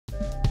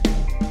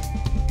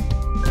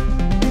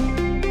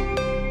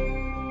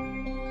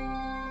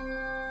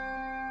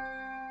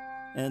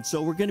And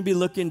so we're going to be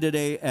looking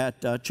today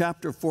at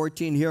chapter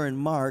 14 here in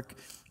Mark,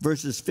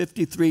 verses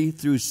 53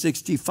 through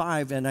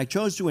 65. And I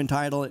chose to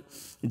entitle it,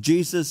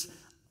 Jesus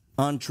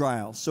on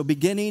Trial. So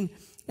beginning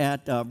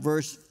at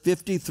verse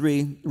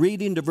 53,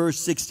 reading to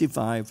verse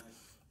 65,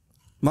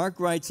 Mark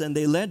writes, "And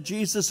they led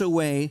Jesus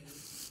away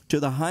to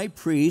the high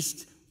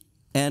priest,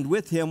 and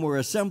with him were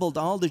assembled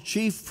all the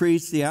chief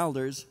priests, the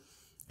elders,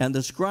 and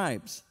the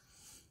scribes.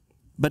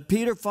 But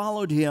Peter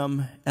followed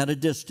him at a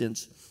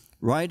distance,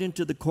 right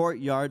into the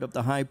courtyard of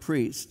the high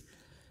priest.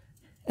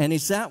 And he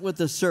sat with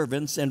the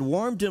servants and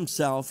warmed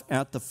himself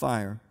at the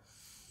fire.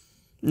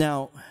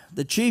 Now,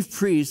 the chief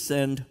priests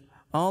and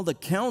all the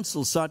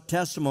council sought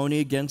testimony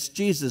against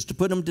Jesus to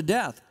put him to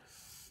death,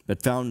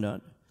 but found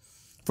none.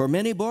 For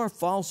many bore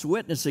false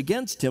witness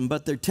against him,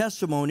 but their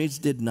testimonies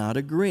did not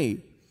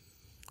agree.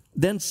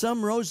 Then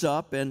some rose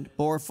up and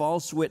bore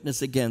false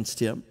witness against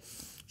him,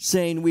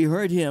 saying, 'We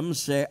heard him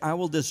say, I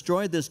will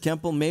destroy this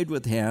temple made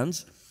with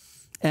hands,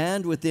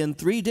 and within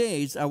 3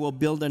 days I will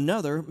build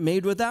another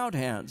made without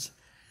hands.'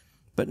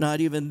 But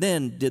not even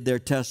then did their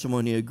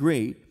testimony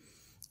agree.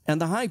 And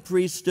the high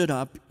priest stood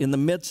up in the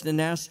midst and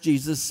asked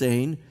Jesus,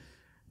 saying,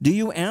 'Do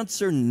you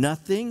answer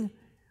nothing?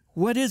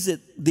 What is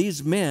it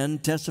these men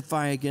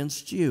testify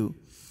against you?'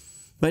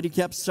 But he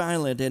kept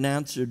silent and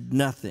answered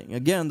nothing.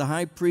 Again, the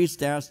high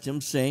priest asked him,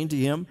 saying to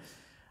him,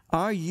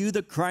 'Are you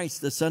the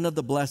Christ, the Son of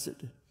the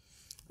Blessed?'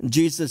 And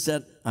Jesus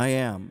said, 'I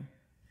am.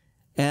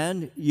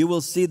 And you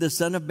will see the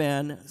Son of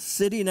Man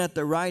sitting at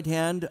the right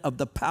hand of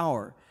the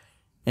power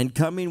and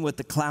coming with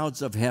the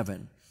clouds of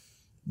heaven.'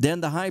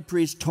 Then the high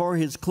priest tore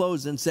his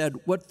clothes and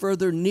said, 'What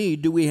further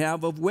need do we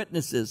have of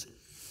witnesses?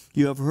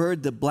 You have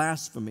heard the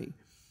blasphemy.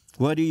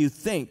 What do you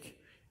think?'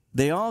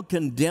 They all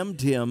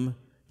condemned him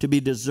to be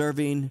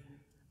deserving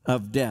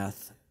of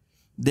death.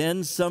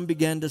 Then some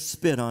began to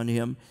spit on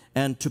him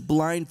and to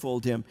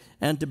blindfold him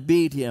and to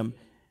beat him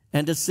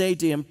and to say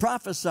to him,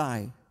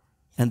 'Prophesy.'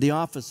 And the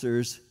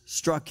officers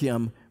struck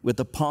him with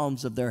the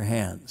palms of their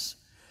hands."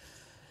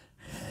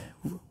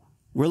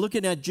 We're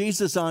looking at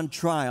Jesus on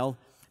trial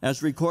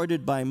as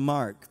recorded by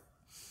Mark.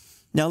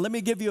 Now let me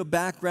give you a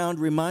background,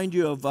 remind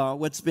you of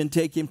what's been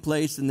taking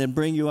place, and then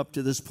bring you up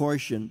to this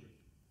portion.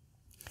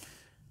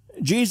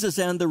 Jesus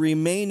and the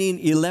remaining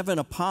 11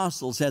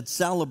 apostles had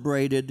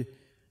celebrated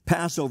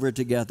Passover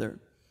together.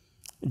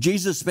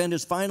 Jesus spent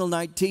his final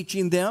night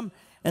teaching them,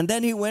 and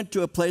then he went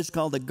to a place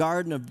called the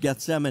Garden of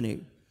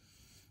Gethsemane.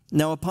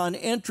 Now, upon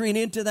entering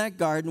into that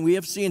garden, we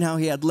have seen how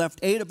he had left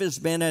 8 of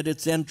his men at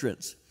its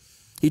entrance.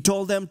 He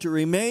told them to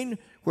remain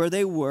where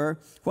they were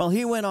while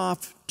he went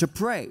off to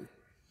pray.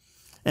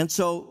 And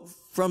so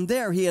from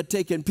there, he had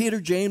taken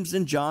Peter, James,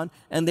 and John,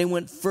 and they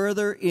went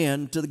further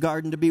into the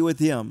garden to be with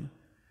him.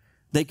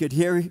 They could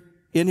hear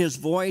in his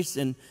voice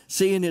and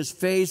see in his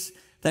face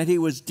that he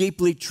was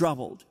deeply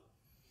troubled.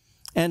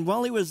 And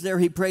while he was there,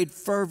 he prayed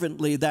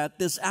fervently that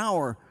this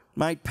hour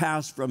might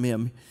pass from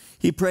him.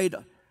 He prayed,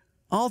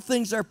 "All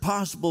things are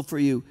possible for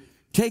you.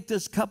 Take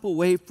this cup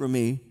away from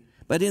me."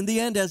 But in the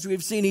end, as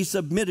we've seen, he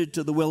submitted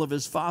to the will of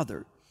his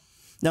Father.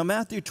 Now,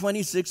 Matthew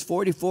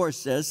 26:44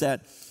 says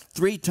that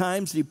 3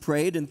 times he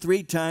prayed and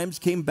 3 times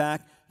came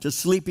back to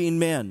sleeping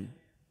men.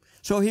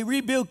 So he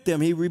rebuked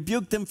them. He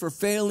rebuked them for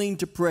failing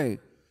to pray.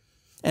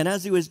 And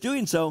as he was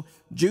doing so,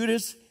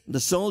 Judas, the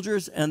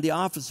soldiers, and the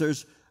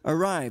officers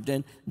arrived.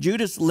 And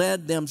Judas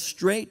led them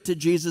straight to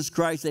Jesus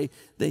Christ.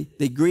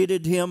 They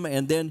greeted him,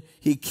 and then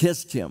he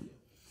kissed him.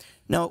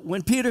 Now,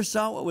 when Peter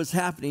saw what was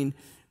happening,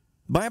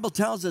 the Bible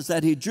tells us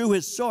that he drew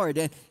his sword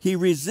and he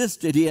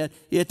resisted.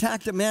 He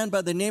attacked a man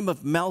by the name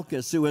of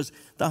Malchus, who was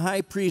the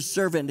high priest's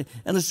servant.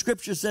 And the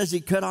scripture says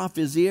he cut off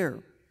his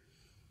ear.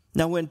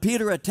 Now, when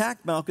Peter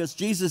attacked Malchus,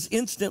 Jesus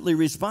instantly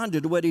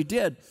responded to what he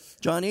did.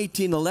 John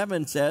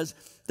 18:11 says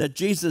that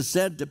Jesus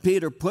said to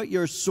Peter, "Put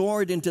your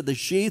sword into the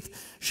sheath.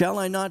 Shall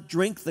I not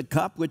drink the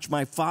cup which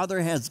my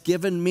Father has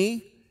given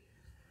me?"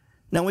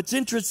 Now, it's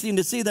interesting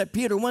to see that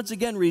Peter once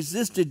again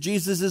resisted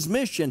Jesus'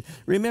 mission.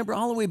 Remember,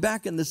 all the way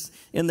back in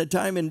the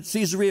time in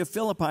Caesarea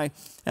Philippi,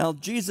 how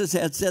Jesus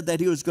had said that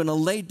he was going to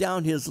lay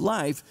down his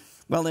life.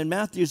 Well, in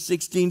Matthew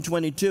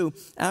 16:22,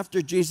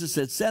 after Jesus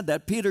had said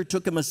that, Peter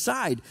took him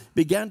aside,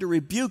 began to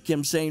rebuke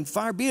him, saying,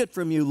 "Far be it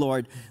from you,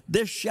 Lord,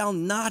 this shall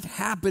not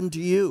happen to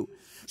you."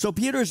 So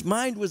Peter's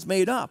mind was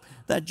made up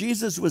that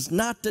Jesus was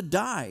not to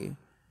die.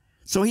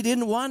 So he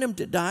didn't want him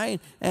to die,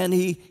 and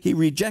he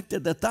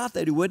rejected the thought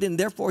that he would, and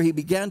therefore he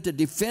began to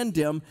defend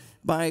him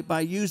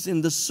by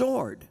using the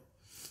sword.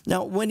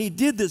 Now, when he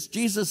did this,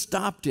 Jesus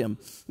stopped him.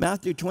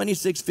 Matthew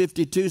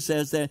 26:52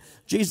 says that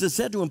Jesus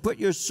said to him, "Put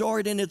your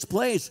sword in its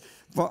place,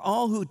 for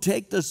all who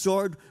take the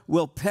sword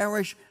will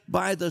perish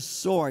by the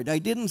sword." I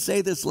didn't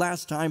say this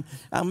last time.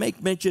 I'll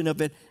make mention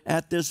of it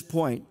at this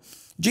point.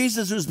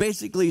 Jesus was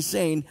basically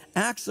saying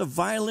acts of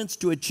violence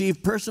to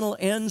achieve personal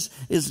ends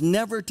is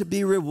never to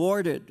be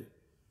rewarded.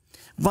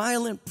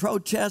 Violent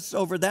protests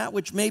over that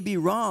which may be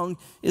wrong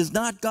is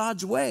not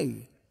God's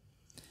way.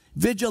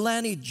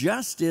 Vigilante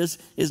justice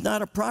is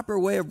not a proper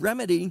way of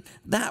remedying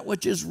that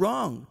which is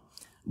wrong.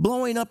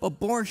 Blowing up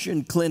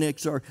abortion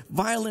clinics or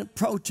violent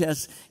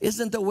protests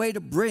isn't the way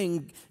to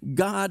bring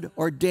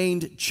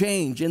God-ordained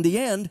change. In the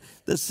end,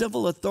 the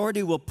civil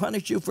authority will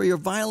punish you for your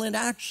violent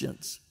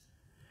actions.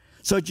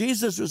 So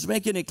Jesus was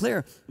making it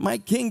clear, my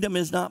kingdom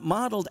is not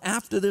modeled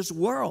after this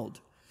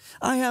world.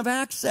 I have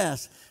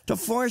access to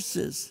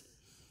forces.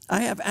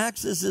 I have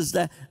access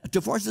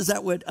to forces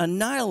that would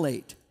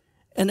annihilate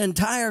an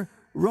entire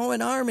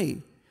Roman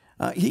army.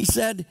 He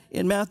said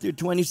in Matthew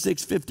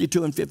 26,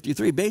 52 and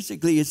 53,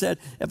 basically he said,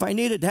 if I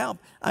needed help,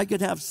 I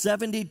could have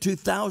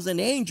 72,000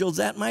 angels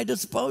at my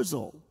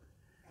disposal.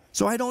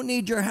 So I don't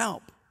need your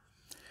help.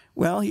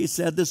 Well, he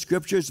said the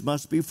scriptures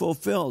must be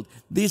fulfilled.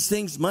 These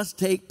things must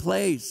take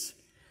place.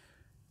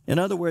 In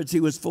other words,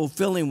 he was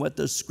fulfilling what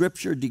the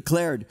scripture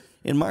declared.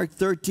 In Mark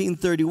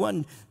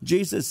 13:31,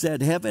 Jesus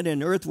said, heaven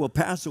and earth will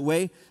pass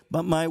away,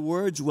 but my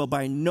words will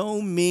by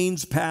no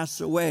means pass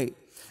away.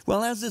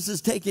 Well, as this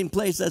is taking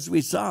place, as we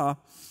saw,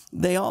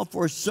 they all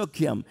forsook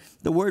him.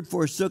 The word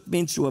forsook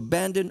means to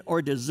abandon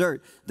or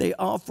desert. They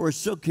all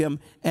forsook him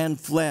and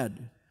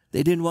fled.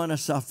 They didn't want to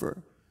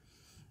suffer.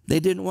 They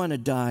didn't want to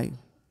die,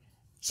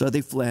 so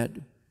they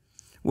fled.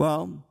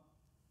 Well,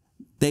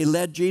 they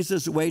led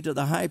Jesus away to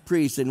the high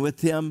priest, and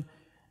with him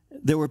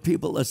there were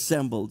people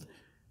assembled.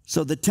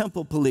 So the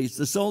temple police,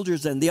 the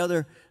soldiers, and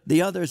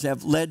the others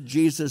have led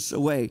Jesus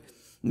away.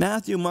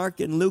 Matthew, Mark,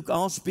 and Luke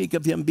all speak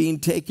of him being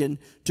taken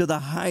to the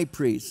high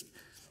priest.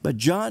 But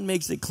John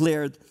makes it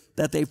clear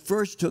that they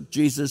first took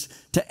Jesus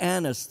to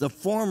Annas, the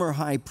former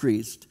high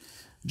priest.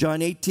 John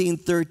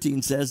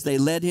 18:13 says they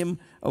led him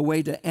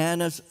away to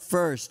Annas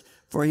first,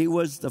 for he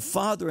was the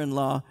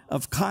father-in-law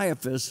of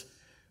Caiaphas,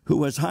 who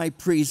was high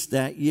priest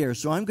that year.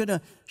 So I'm going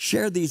to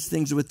share these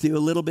things with you a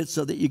little bit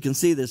so that you can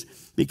see this.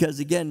 Because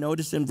again,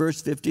 notice in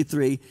verse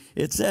 53,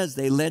 it says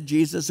they led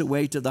Jesus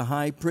away to the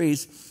high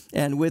priest,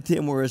 and with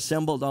him were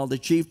assembled all the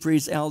chief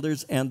priests,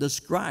 elders, and the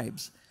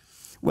scribes.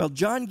 Well,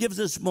 John gives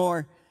us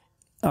more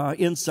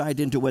insight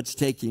into what's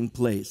taking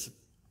place.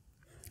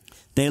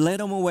 They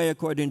led him away,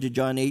 according to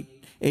John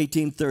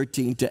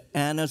 18:13, to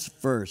Annas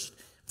first,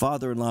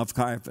 father-in-law of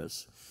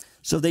Caiaphas.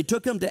 So they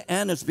took him to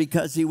Annas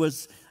because he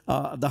was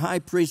the high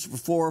priest for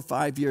 4 or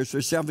 5 years,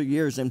 for several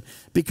years. And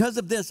because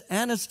of this,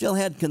 Annas still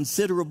had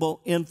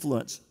considerable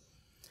influence.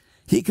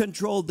 He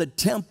controlled the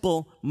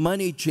temple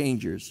money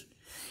changers.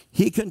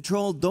 He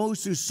controlled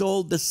those who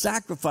sold the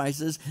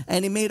sacrifices,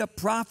 and he made a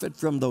profit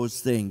from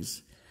those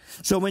things.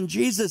 So when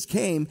Jesus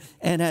came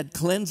and had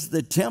cleansed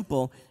the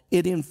temple,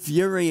 it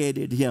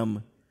infuriated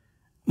him.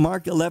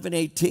 Mark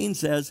 11:18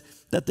 says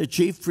that the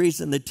chief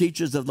priests and the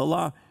teachers of the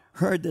law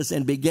heard this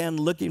and began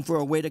looking for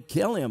a way to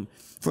kill him,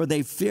 for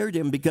they feared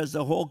him because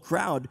the whole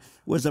crowd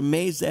was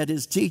amazed at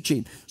his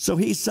teaching. So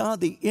he saw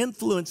the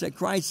influence that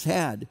Christ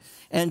had,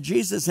 and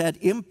Jesus had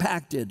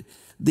impacted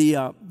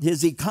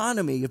his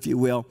economy, if you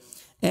will,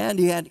 and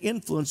he had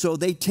influence. So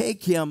they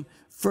take him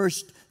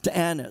first to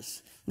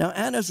Annas. Now,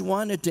 Annas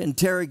wanted to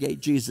interrogate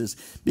Jesus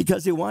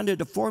because he wanted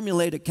to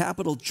formulate a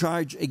capital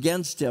charge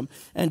against him,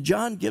 and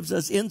John gives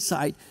us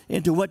insight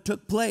into what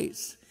took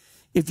place.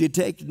 If you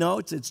take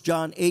notes, it's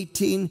John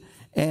 18,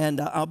 and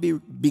I'll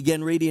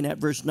begin reading at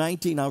verse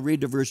 19. I'll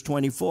read to verse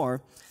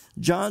 24.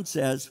 John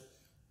says,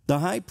 the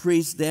high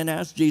priest then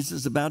asked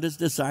Jesus about his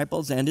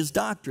disciples and his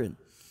doctrine.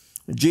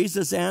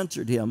 Jesus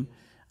answered him,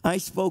 I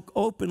spoke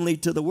openly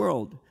to the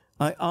world.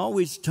 I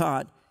always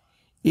taught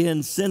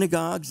in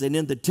synagogues and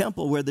in the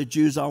temple where the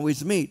Jews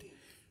always meet.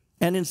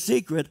 And in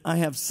secret I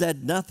have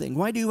said nothing.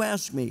 Why do you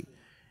ask me?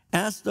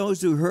 Ask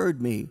those who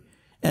heard me.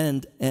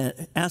 And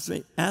ask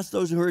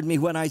those who heard me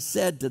what I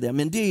said to them.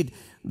 Indeed,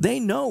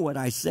 they know what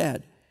I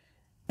said.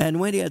 And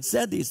when he had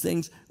said these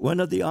things, one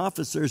of the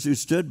officers who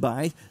stood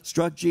by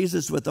struck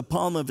Jesus with the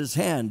palm of his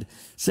hand,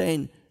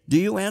 saying, do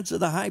you answer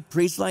the high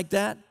priest like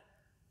that?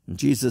 And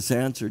Jesus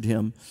answered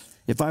him,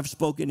 if I've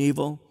spoken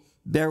evil,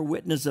 bear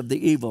witness of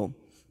the evil.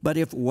 But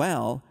if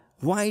well,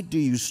 why do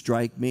you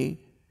strike me?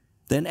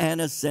 Then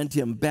Annas sent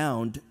him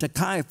bound to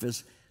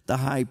Caiaphas, the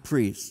high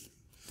priest.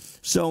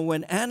 So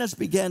when Annas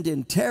began to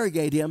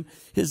interrogate him,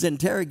 his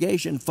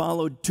interrogation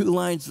followed 2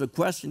 lines of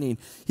questioning.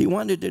 He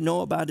wanted to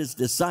know about his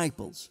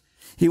disciples.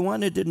 He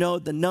wanted to know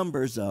the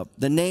numbers of,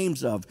 the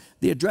names of,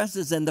 the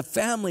addresses, and the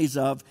families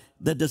of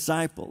the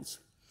disciples.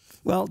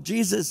 Well,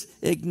 Jesus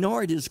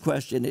ignored his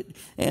question,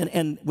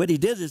 and what he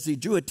did is he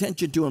drew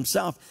attention to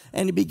himself,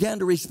 and he began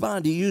to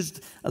respond. He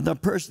used the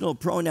personal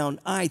pronoun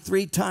I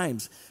 3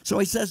 times. So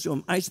he says to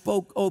him, I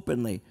spoke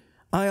openly.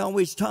 I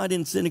always taught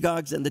in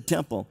synagogues and the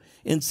temple.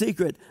 In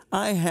secret,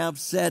 I have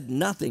said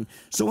nothing.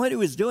 So what he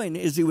was doing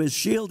is he was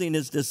shielding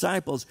his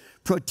disciples,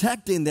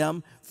 protecting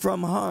them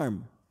from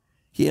harm.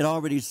 He had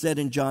already said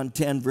in John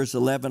 10, verse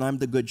 11, I'm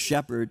the good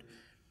shepherd.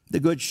 The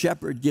good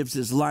shepherd gives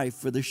his life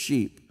for the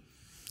sheep.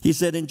 He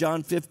said in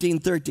John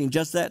 15:13,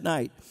 just that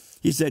night,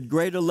 he said,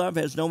 greater love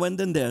has no one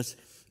than this,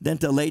 than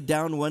to lay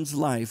down one's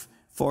life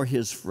for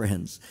his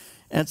friends.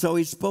 And so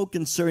he spoke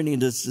concerning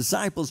his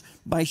disciples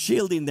by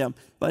shielding them,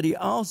 but he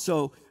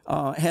also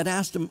had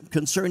asked them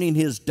concerning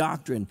his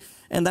doctrine.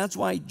 And that's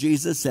why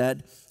Jesus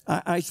said,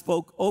 I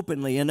spoke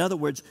openly. In other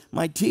words,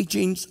 my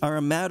teachings are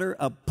a matter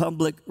of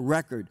public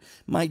record.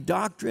 My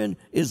doctrine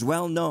is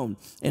well known.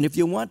 And if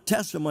you want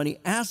testimony,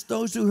 ask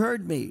those who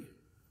heard me.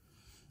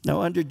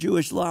 Now, under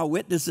Jewish law,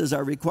 witnesses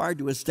are required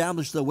to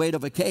establish the weight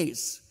of a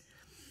case.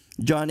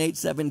 John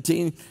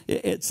 8:17,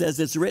 it says,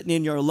 it's written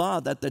in your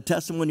law that the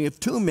testimony of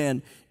two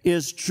men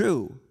is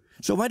true.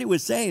 So what he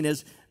was saying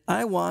is,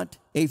 I want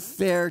a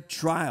fair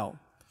trial.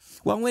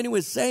 Well, when he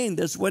was saying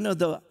this, one of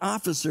the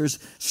officers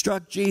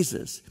struck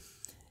Jesus.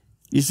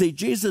 You see,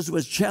 Jesus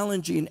was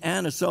challenging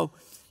Annas, so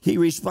he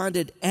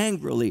responded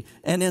angrily.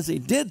 And as he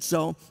did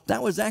so,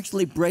 that was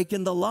actually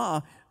breaking the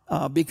law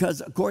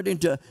because according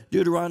to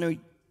Deuteronomy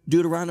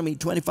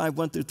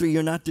 25:1-3,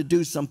 you're not to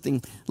do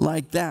something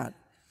like that.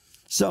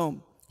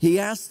 So he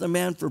asked the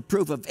man for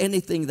proof of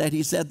anything that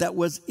he said that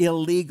was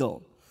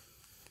illegal.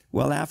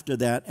 Well, after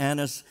that,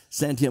 Annas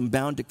sent him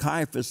bound to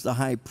Caiaphas, the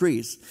high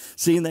priest.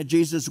 Seeing that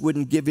Jesus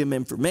wouldn't give him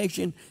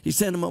information, he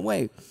sent him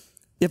away.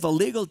 If a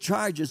legal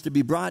charge is to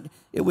be brought,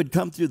 it would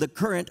come through the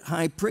current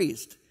high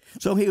priest.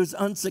 So he was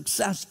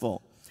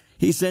unsuccessful.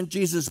 He sent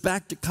Jesus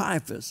back to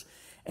Caiaphas,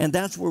 and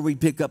that's where we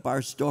pick up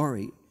our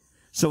story.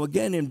 So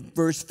again, in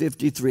verse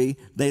 53,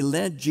 they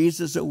led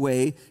Jesus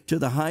away to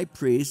the high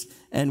priest,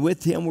 and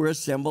with him were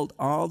assembled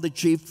all the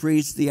chief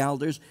priests, the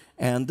elders,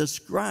 and the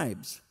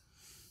scribes.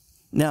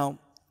 Now,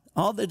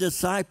 all the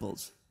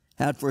disciples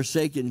had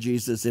forsaken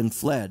Jesus and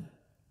fled.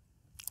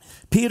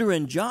 Peter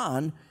and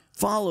John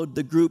followed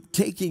the group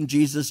taking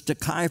Jesus to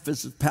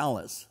Caiaphas'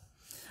 palace.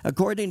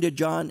 According to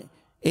John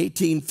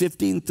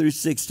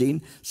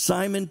 18:15-16,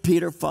 Simon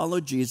Peter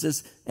followed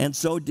Jesus, and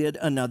so did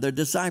another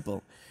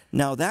disciple.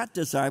 Now that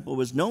disciple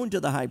was known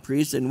to the high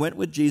priest and went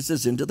with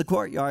Jesus into the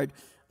courtyard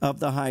of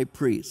the high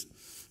priest.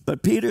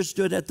 But Peter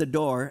stood at the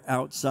door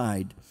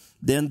outside.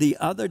 Then the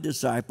other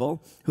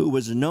disciple, who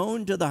was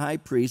known to the high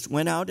priest,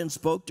 went out and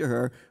spoke to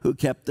her who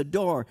kept the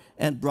door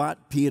and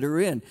brought Peter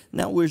in.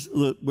 Now we're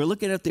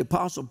looking at the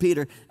apostle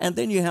Peter, and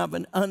then you have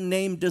an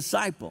unnamed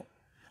disciple.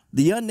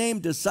 The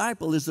unnamed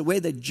disciple is the way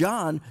that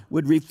John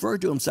would refer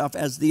to himself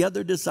as the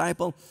other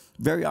disciple.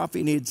 Very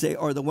often he'd say,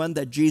 or the one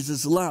that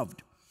Jesus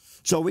loved.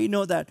 So we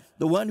know that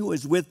the one who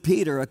was with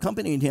Peter,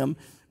 accompanying him,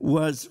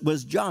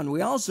 was John.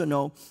 We also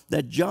know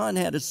that John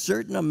had a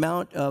certain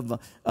amount of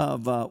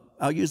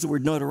I'll use the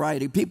word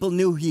notoriety. People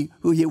knew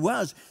who he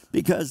was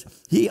because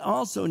he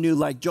also knew,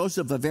 like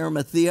Joseph of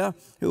Arimathea,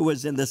 who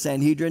was in the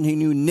Sanhedrin. He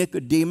knew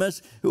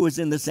Nicodemus, who was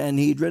in the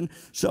Sanhedrin.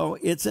 So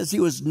it says he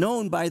was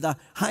known by the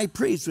high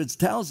priest, which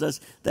tells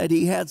us that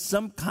he had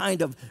some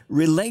kind of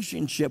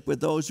relationship with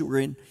those who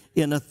were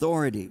in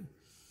authority.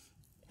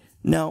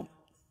 Now,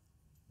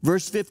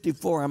 verse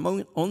 54, I'm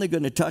only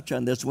going to touch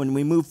on this when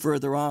we move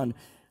further on.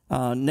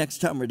 Next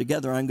time we're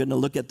together, I'm going to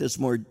look at this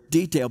more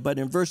detail. But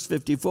in verse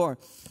 54,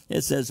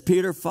 it says,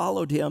 Peter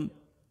followed him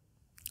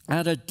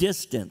at a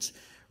distance,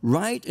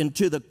 right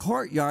into the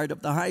courtyard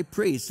of the high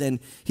priest. And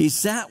he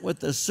sat with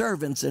the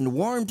servants and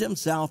warmed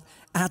himself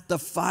at the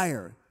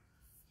fire.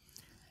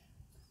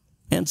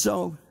 And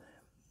so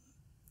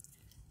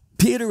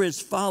Peter is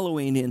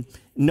following him.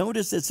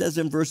 Notice it says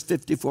in verse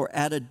 54,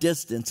 at a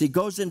distance. He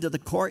goes into the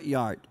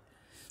courtyard.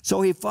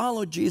 So he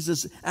followed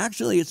Jesus.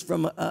 Actually, it's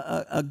from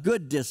a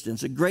good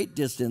distance, a great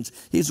distance.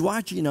 He's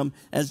watching him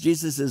as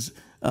Jesus is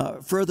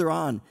further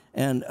on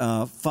and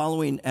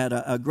following at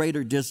a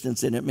greater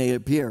distance than it may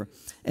appear.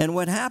 And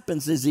what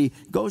happens is he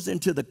goes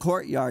into the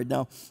courtyard.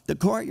 Now, the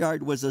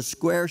courtyard was a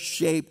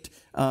square-shaped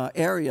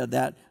area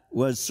that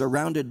was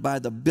surrounded by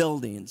the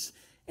buildings.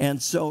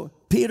 And so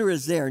Peter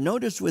is there.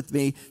 Notice with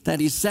me that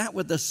he sat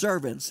with the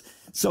servants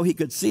so he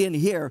could see and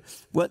hear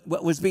what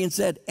was being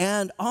said,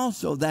 and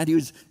also that he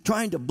was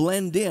trying to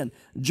blend in.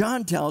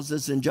 John tells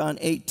us in John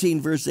 18,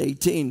 verse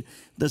 18,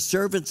 the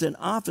servants and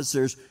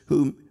officers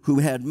who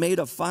had made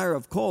a fire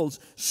of coals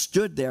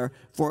stood there,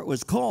 for it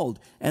was cold,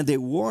 and they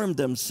warmed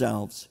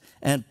themselves.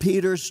 And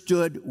Peter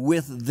stood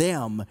with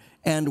them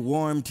and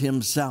warmed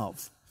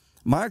himself.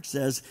 Mark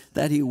says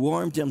that he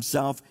warmed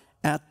himself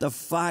at the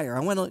fire. I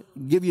want to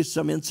give you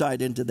some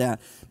insight into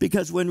that,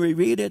 because when we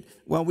read it,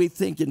 well, we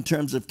think in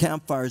terms of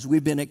campfires.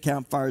 We've been at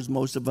campfires,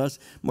 most of us.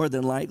 More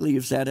than likely,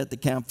 you've sat at the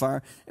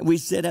campfire. And we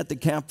sit at the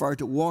campfire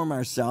to warm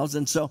ourselves.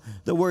 And so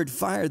the word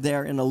fire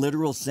there in a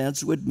literal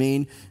sense would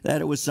mean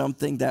that it was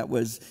something that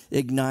was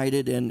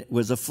ignited and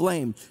was a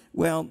flame.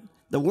 Well,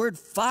 the word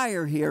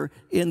fire here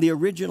in the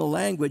original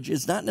language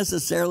is not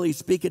necessarily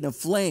speaking of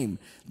flame.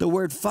 The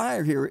word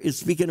fire here is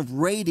speaking of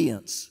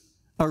radiance,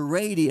 a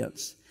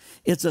radiance.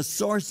 It's a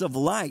source of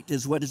light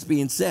is what is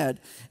being said.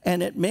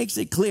 And it makes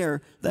it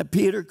clear that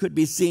Peter could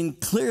be seen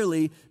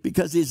clearly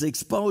because he's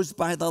exposed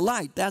by the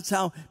light. That's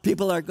how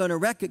people are going to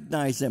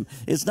recognize him.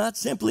 It's not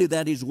simply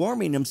that he's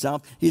warming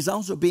himself. He's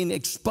also being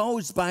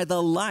exposed by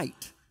the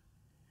light.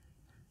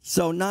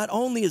 So not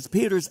only is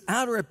Peter's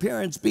outer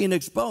appearance being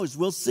exposed,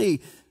 we'll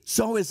see,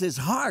 so is his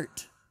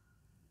heart.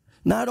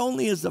 Not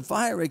only is the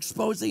fire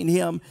exposing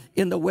him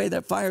in the way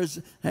that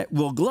fires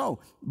will glow,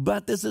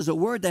 but this is a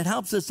word that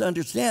helps us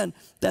understand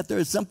that there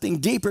is something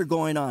deeper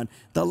going on.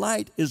 The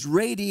light is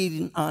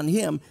radiating on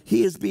him.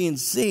 He is being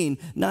seen.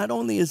 Not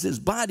only is his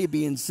body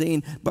being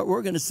seen, but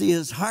we're going to see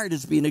his heart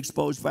is being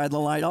exposed by the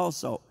light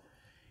also.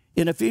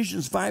 In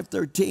Ephesians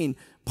 5:13,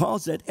 Paul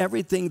said,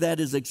 everything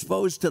that is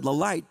exposed to the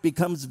light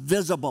becomes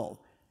visible.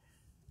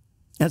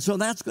 And so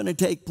that's going to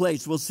take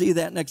place. We'll see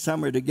that next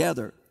summer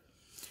together.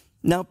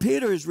 Now,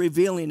 Peter is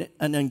revealing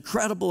an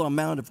incredible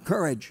amount of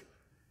courage.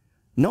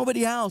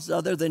 Nobody else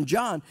other than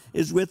John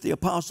is with the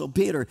Apostle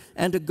Peter.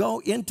 And to go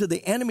into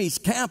the enemy's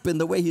camp in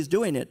the way he's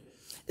doing it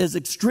is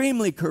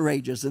extremely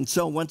courageous. And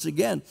so, once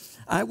again,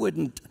 I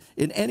wouldn't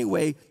in any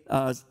way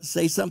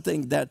say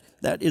something that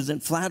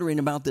isn't flattering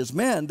about this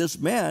man. This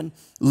man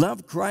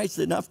loved Christ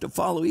enough to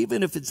follow,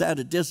 even if it's at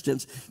a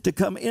distance, to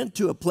come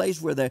into a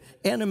place where the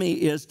enemy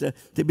is, to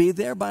be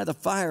there by the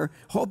fire,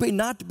 hoping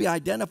not to be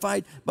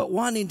identified, but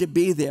wanting to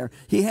be there.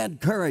 He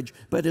had courage,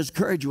 but his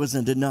courage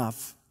wasn't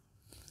enough.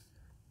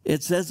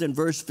 It says in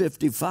verse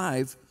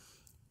 55,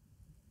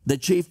 the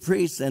chief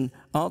priests and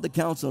all the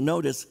council,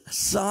 notice,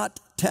 sought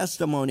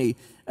testimony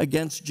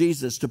against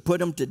Jesus to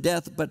put him to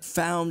death, but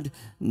found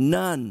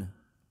none.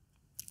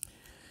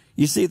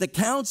 You see, the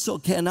council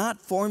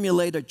cannot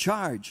formulate a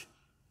charge.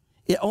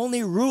 It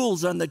only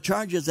rules on the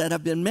charges that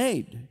have been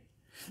made.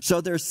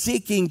 So they're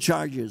seeking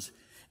charges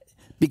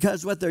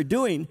because what they're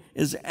doing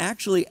is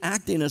actually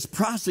acting as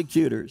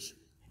prosecutors,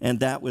 and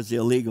that was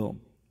illegal.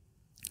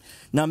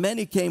 Now,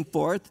 many came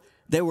forth.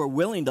 They were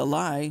willing to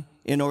lie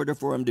in order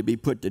for him to be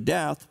put to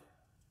death.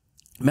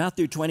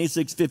 Matthew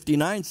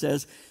 26:59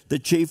 says, the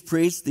chief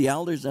priests, the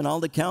elders, and all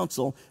the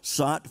council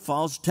sought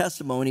false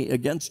testimony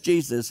against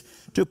Jesus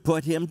to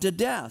put him to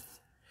death.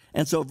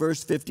 And so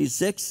verse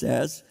 56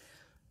 says,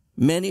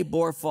 many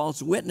bore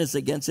false witness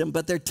against him,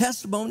 but their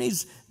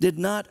testimonies did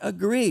not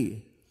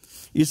agree.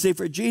 You see,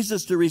 for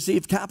Jesus to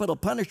receive capital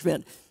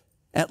punishment,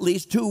 at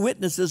least 2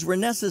 witnesses were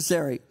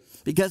necessary,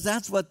 because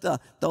that's what the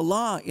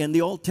law in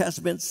the Old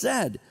Testament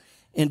said.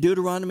 In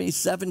Deuteronomy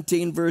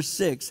 17, verse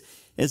 6,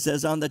 it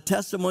says, on the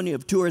testimony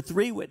of 2 or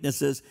 3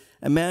 witnesses,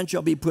 a man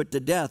shall be put to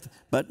death,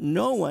 but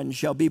no one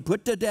shall be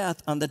put to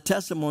death on the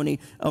testimony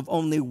of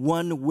only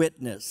 1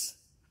 witness.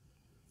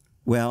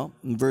 Well,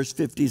 in verse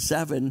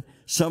 57,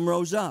 some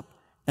rose up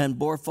and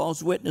bore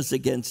false witness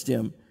against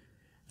him,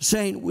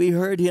 saying, we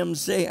heard him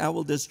say, I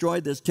will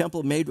destroy this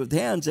temple made with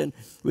hands, and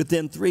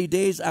within 3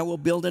 days I will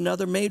build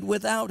another made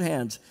without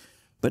hands.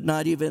 But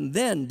not even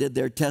then did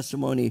their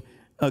testimony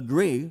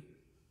agree.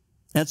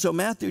 And so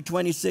Matthew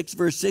 26,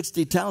 verse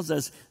 60 tells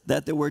us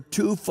that there were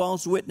 2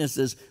 false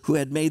witnesses who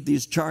had made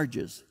these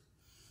charges.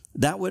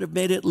 That would have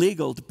made it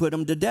legal to put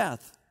him to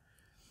death.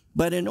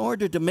 But in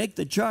order to make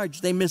the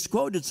charge, they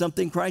misquoted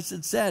something Christ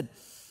had said.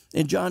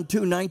 In John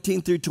 2,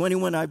 19 through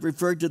 21, I've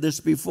referred to this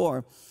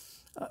before.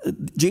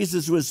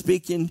 Jesus was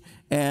speaking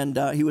and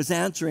he was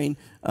answering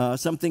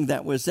something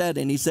that was said.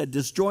 And he said,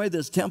 destroy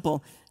this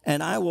temple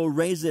and I will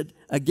raise it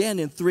again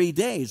in 3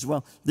 days.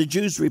 Well, the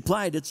Jews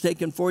replied, it's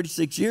taken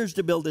 46 years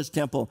to build this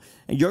temple,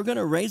 and you're going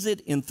to raise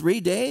it in 3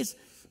 days?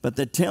 But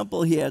the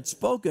temple he had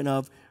spoken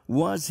of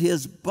was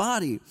his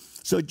body.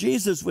 So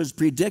Jesus was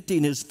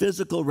predicting his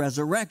physical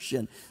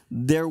resurrection.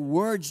 Their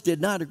words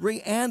did not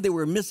agree, and they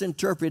were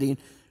misinterpreting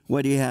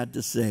what he had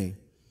to say.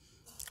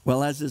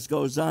 Well, as this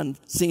goes on,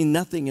 seeing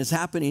nothing is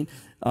happening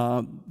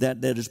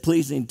that is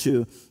pleasing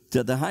to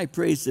the high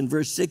priest, in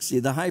verse 60,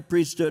 the high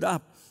priest stood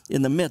up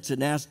in the midst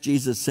and asked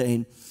Jesus,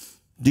 saying,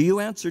 do you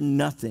answer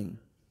nothing?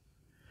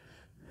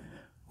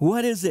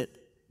 What is it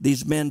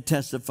these men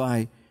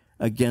testify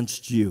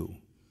against you?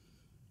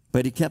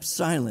 But he kept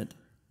silent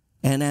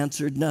and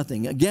answered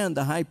nothing. Again,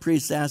 the high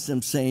priest asked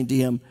him, saying to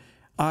him,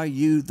 are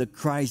you the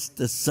Christ,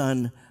 the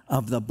Son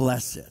of the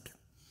Blessed?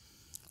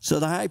 So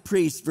the high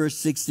priest, verse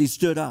 60,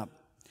 stood up.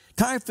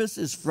 Caiaphas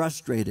is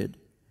frustrated.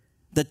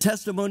 The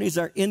testimonies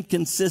are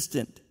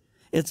inconsistent.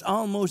 It's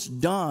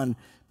almost dawn.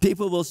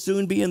 People will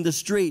soon be in the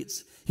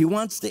streets. He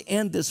wants to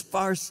end this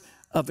farce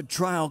of a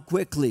trial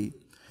quickly.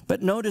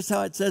 But notice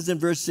how it says in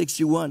verse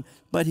 61,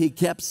 but he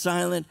kept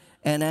silent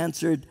and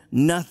answered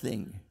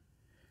nothing.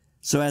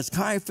 So as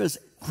Caiaphas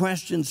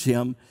questions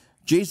him,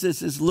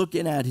 Jesus is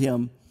looking at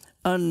him,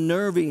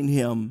 unnerving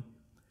him.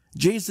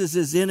 Jesus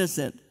is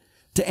innocent.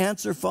 To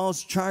answer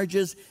false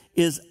charges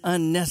is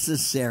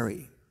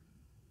unnecessary.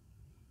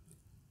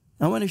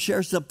 I want to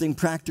share something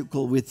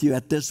practical with you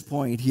at this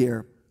point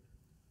here.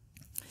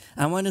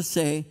 I want to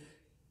say,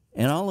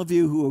 and all of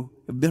you who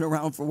have been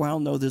around for a while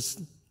know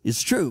this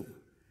is true,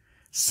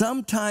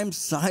 sometimes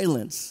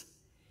silence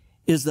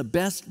is the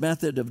best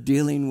method of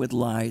dealing with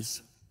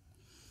lies.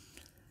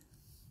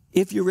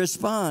 If you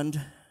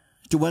respond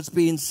to what's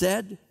being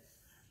said,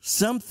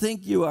 some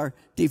think you are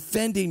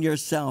defending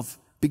yourself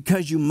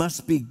because you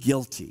must be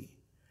guilty.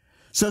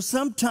 So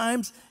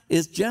sometimes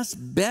it's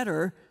just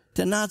better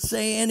to not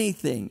say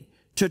anything,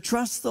 to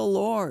trust the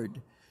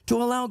Lord, to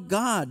allow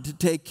God to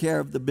take care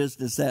of the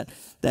business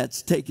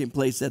that's taking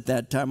place at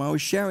that time. I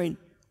was sharing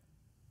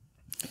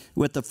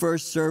with the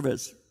first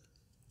service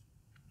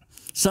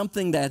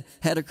something that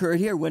had occurred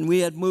here when we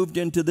had moved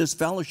into this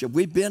fellowship.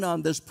 We've been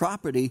on this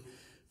property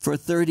for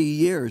 30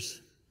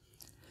 years.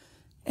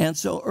 And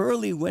so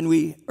early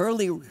we're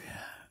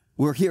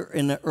here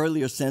in the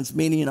earlier sense,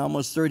 meaning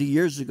almost 30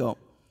 years ago,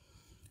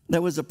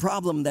 there was a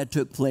problem that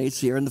took place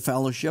here in the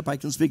fellowship. I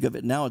can speak of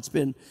it now. It's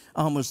been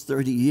almost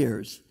 30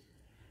 years.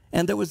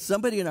 And there was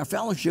somebody in our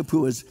fellowship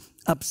who was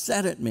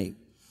upset at me.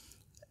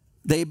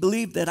 They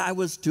believed that I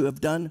was to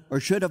have done or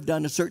should have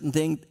done a certain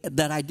thing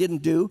that I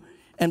didn't do.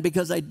 And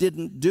because I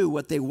didn't do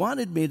what they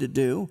wanted me to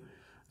do,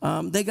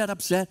 they got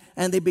upset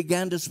and they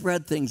began to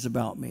spread things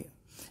about me.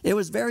 It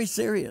was very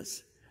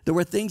serious. There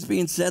were things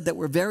being said that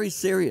were very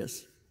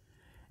serious.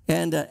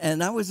 And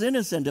I was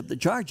innocent of the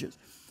charges.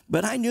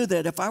 But I knew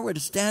that if I were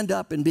to stand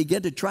up and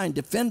begin to try and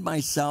defend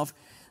myself,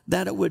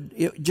 that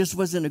it just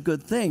wasn't a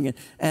good thing.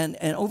 And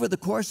over the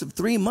course of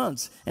 3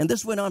 months, and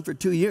this went on for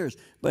 2 years,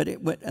 but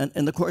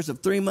in the course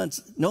of 3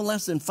 months, no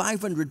less than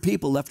 500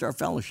 people left our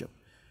fellowship.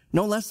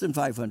 No less than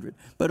 500.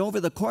 But over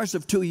the course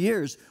of 2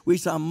 years, we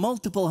saw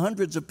multiple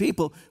hundreds of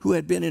people who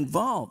had been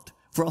involved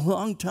for a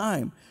long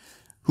time,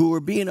 who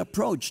were being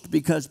approached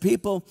because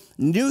people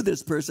knew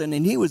this person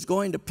and he was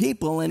going to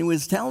people and he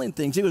was telling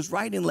things. He was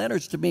writing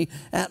letters to me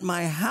at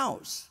my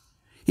house.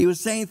 He was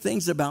saying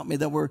things about me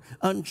that were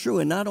untrue,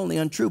 and not only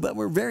untrue, but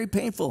were very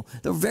painful.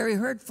 They were very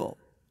hurtful.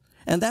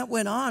 And that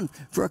went on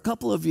for a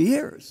couple of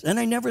years, and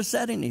I never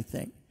said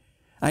anything.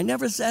 I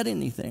never said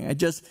anything.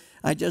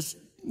 I just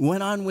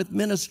went on with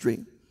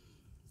ministry.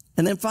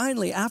 And then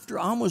finally, after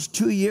almost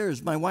 2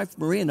 years, my wife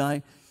Marie and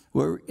I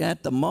were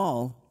at the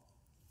mall.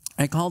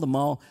 I call the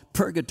mall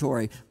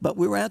Purgatory, but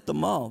we were at the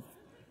mall.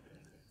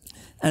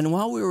 And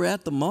while we were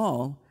at the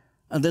mall,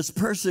 this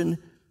person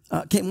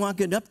came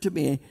walking up to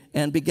me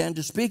and began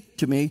to speak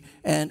to me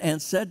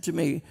and said to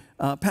me,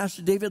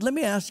 Pastor David, let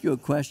me ask you a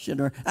question.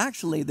 Or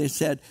actually, they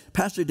said,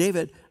 Pastor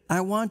David,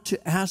 I want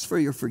to ask for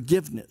your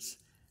forgiveness.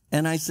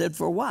 And I said,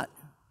 for what?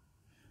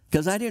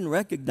 Because I didn't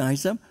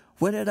recognize them.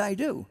 What did I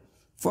do?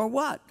 For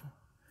what?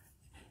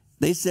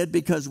 They said,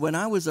 because when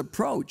I was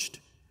approached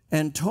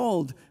and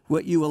told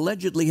what you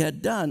allegedly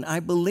had done, I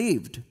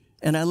believed,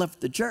 and I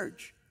left the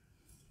church.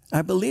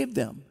 I believed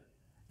them.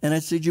 And I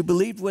said, you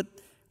believed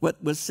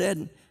what was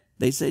said?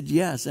 They said,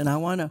 yes, and I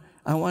want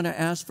to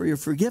ask for your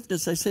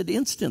forgiveness. I said,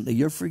 instantly,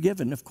 you're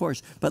forgiven, of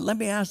course. But let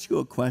me ask you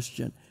a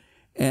question.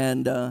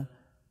 And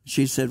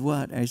she said,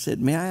 what? I said,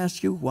 may I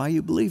ask you why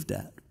you believed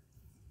that?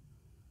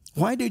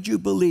 Why did you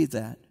believe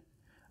that?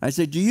 I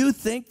said, do you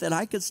think that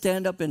I could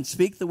stand up and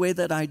speak the way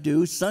that I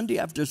do Sunday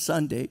after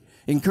Sunday,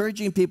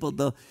 encouraging people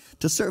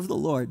to serve the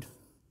Lord?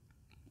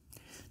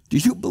 Do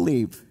you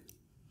believe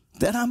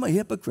that I'm a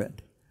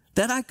hypocrite?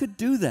 That I could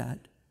do that?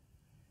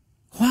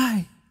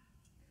 Why?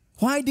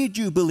 Why did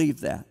you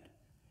believe that?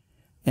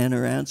 And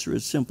her answer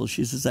is simple.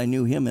 She says, I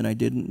knew him and I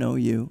didn't know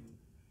you.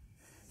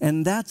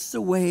 And that's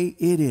the way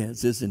it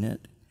is, isn't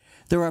it?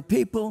 There are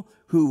people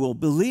who will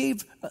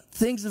believe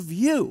things of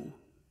you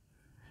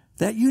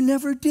that you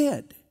never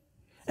did.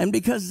 And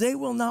because they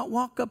will not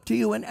walk up to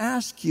you and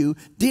ask you,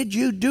 did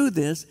you do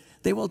this?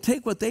 They will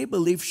take what they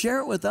believe, share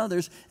it with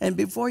others, and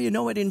before you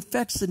know it,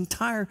 infects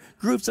entire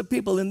groups of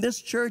people. In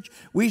this church,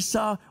 we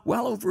saw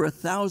well over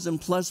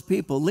 1,000+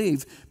 people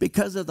leave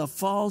because of the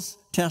false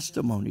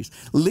testimonies.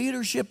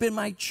 Leadership in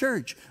my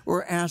church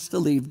were asked to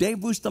leave. Dave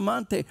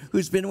Bustamante,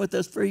 who's been with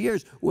us for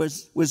years,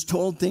 was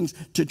told things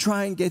to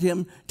try and get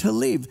him to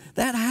leave.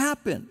 That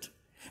happened,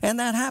 and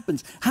that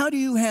happens. How do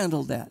you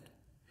handle that?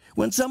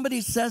 When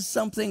somebody says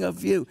something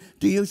of you,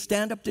 do you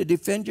stand up to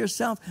defend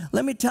yourself?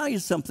 Let me tell you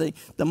something.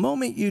 The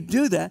moment you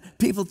do that,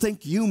 people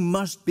think you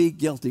must be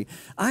guilty.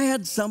 I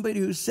had somebody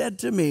who said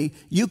to me,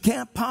 you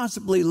can't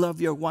possibly love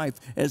your wife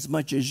as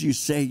much as you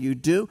say you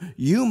do.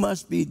 You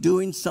must be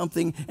doing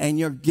something and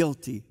you're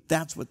guilty.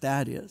 That's what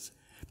that is.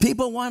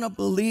 People want to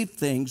believe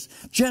things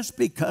just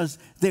because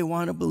they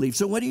want to believe.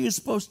 So what are you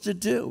supposed to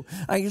do?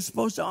 Are you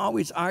supposed to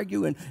always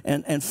argue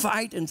and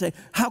fight and say,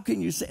 how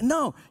can you say?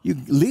 No, you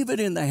leave it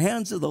in the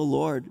hands of the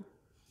Lord.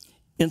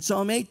 In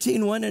Psalm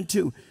 18, 1 and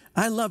 2,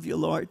 I love you,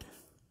 Lord.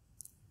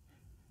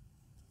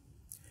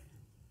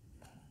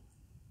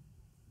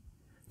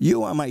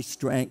 You are my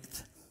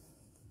strength.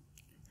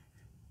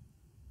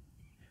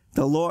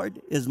 The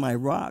Lord is my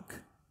rock,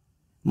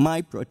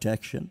 my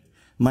protection,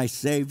 my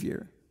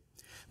Savior.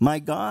 My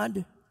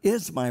God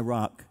is my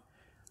rock.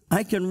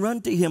 I can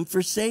run to him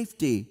for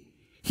safety.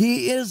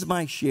 He is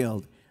my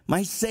shield,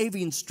 my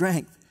saving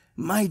strength,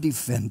 my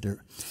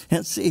defender.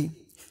 And see,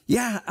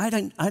 yeah,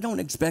 I don't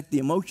expect the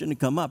emotion to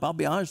come up. I'll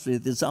be honest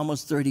with you, it's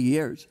almost 30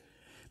 years.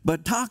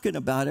 But talking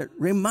about it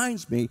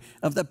reminds me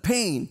of the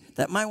pain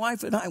that my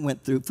wife and I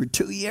went through for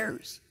 2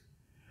 years,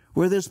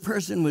 where this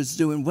person was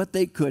doing what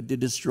they could to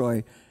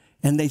destroy,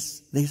 and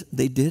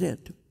they did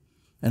it.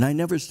 And I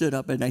never stood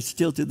up, and I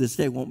still to this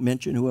day won't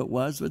mention who it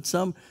was, but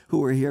some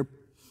who are here,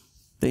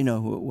 they know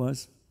who it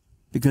was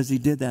because he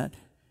did that.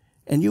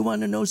 And you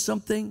want to know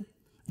something?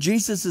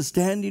 Jesus is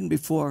standing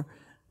before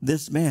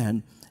this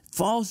man,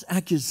 false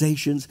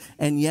accusations,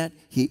 and yet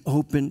he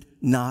opened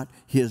not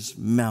his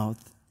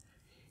mouth.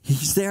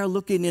 He's there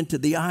looking into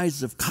the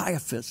eyes of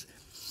Caiaphas.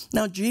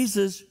 Now,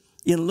 Jesus,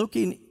 in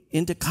looking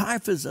into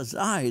Caiaphas'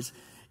 eyes,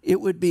 it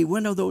would be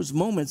one of those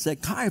moments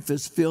that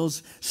Caiaphas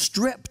feels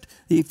stripped.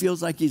 He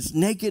feels like he's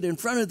naked in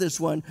front of this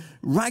one.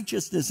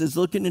 Righteousness is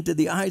looking into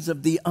the eyes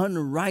of the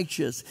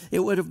unrighteous. It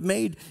would have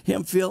made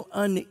him feel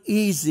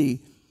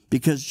uneasy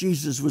because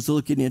Jesus was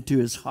looking into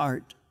his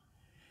heart.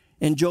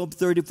 In Job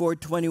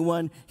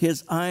 34:21,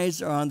 his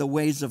eyes are on the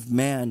ways of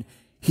man.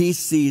 He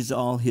sees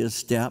all his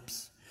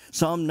steps.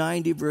 Psalm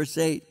 90, verse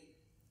 8,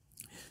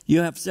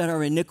 you have set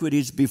our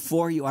iniquities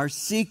before you, our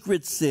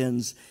secret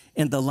sins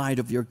in the light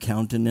of your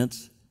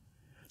countenance.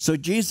 So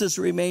Jesus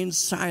remains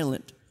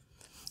silent.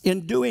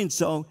 In doing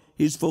so,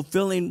 he's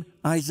fulfilling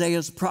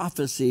Isaiah's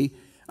prophecy,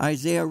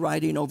 Isaiah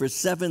writing over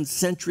 7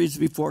 centuries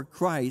before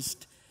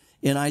Christ.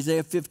 In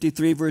Isaiah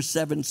 53, verse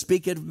 7,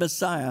 speaking of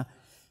Messiah,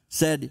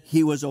 said,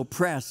 he was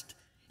oppressed,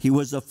 he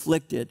was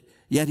afflicted,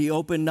 yet he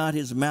opened not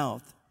his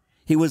mouth.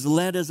 He was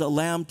led as a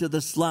lamb to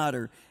the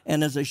slaughter,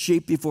 and as a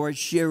sheep before its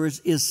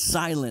shearers is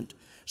silent,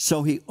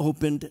 so he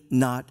opened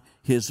not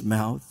his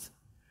mouth.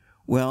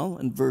 Well,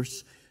 in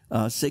verse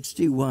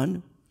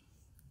 61,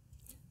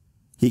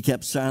 he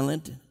kept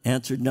silent,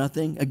 answered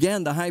nothing.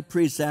 Again, the high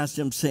priest asked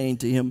him, saying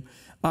to him,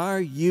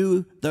 are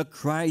you the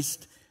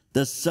Christ,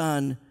 the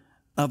Son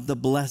of the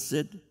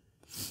Blessed?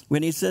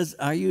 When he says,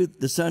 are you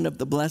the Son of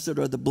the Blessed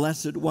or the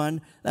Blessed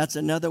One, that's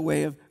another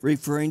way of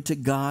referring to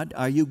God.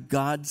 Are you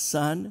God's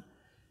Son?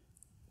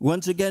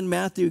 Once again,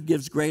 Matthew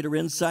gives greater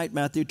insight.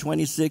 Matthew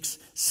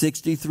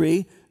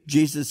 26:63,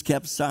 Jesus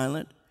kept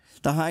silent.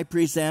 The high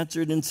priest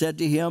answered and said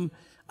to him,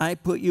 I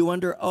put you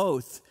under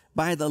oath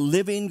by the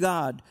living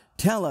God.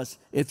 Tell us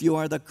if you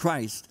are the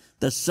Christ,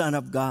 the Son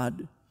of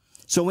God.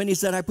 So when he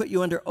said, I put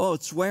you under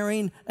oath,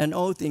 swearing an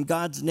oath in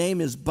God's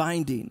name is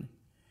binding.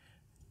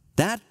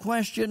 That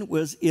question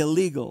was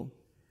illegal.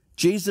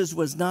 Jesus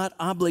was not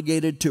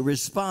obligated to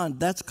respond.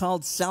 That's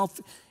called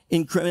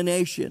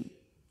self-incrimination.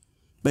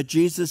 But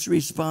Jesus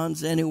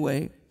responds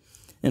anyway.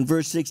 In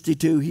verse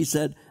 62, he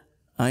said,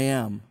 I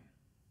am.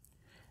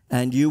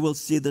 And you will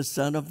see the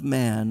Son of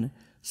Man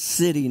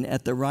sitting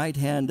at the right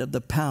hand of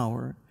the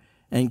power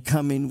and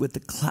coming with the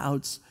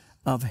clouds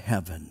of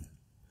heaven.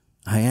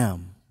 I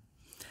am.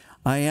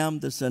 I am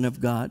the Son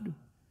of God,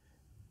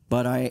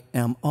 but I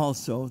am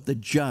also the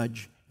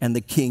judge and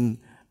the king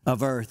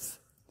of earth.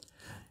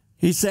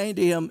 He's saying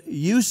to him,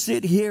 you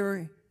sit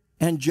here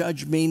and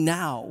judge me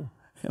now,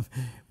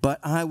 but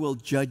I will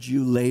judge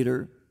you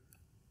later.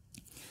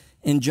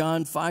 In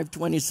John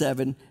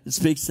 5:27, it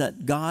speaks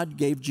that God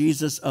gave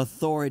Jesus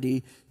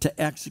authority to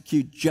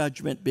execute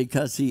judgment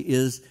because he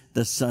is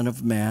the Son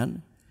of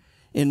Man.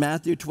 In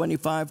Matthew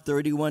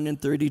 25:31 and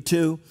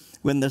 32,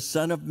 when the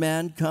Son of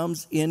Man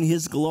comes in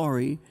his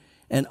glory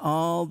and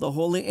all the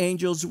holy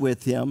angels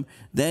with him,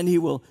 then he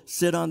will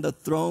sit on the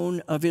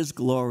throne of his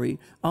glory.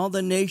 All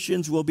the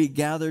nations will be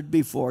gathered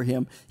before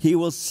him. He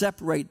will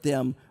separate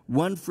them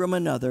one from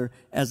another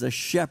as a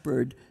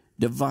shepherd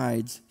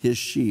divides his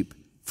sheep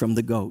from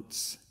the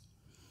goats.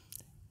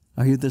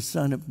 Are you the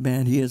Son of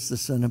Man? He is the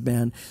Son of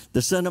Man.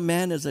 The Son of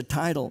Man is a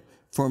title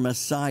for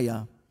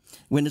Messiah.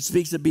 When it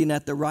speaks of being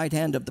at the right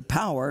hand of the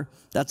power,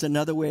 that's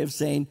another way of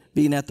saying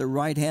being at the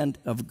right hand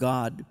of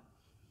God.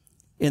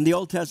 In the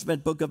Old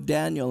Testament book of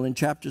Daniel, in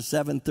chapter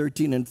 7,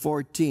 13, and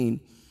 14,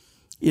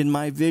 in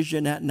my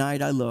vision at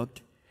night I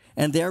looked,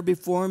 and there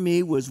before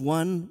me was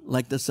one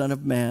like the Son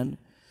of Man,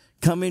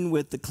 coming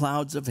with the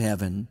clouds of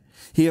heaven.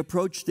 He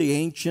approached the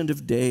Ancient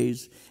of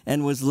Days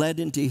and was led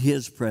into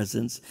his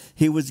presence.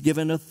 He was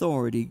given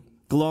authority,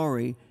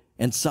 glory,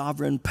 and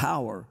sovereign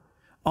power.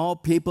 All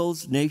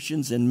peoples,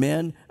 nations, and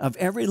men of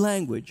every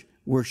language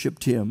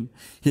worshipped him.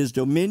 His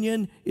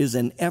dominion is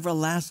an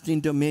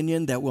everlasting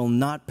dominion that will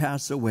not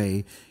pass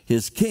away.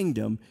 His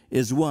kingdom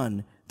is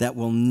one that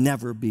will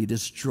never be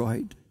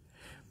destroyed.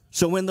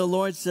 So when the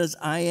Lord says,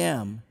 I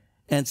am,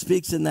 and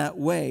speaks in that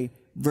way,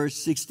 verse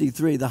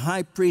 63, the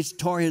high priest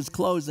tore his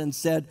clothes and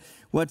said,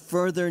 what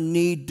further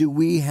need do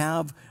we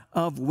have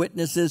of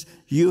witnesses?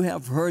 You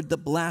have heard the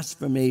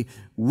blasphemy.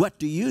 What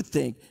do you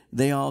think?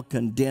 They all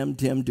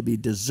condemned him to be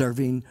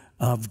deserving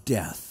of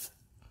death.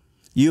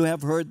 You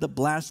have heard the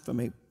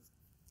blasphemy.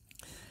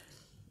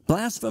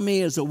 Blasphemy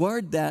is a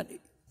word that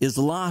is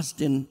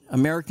lost in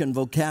American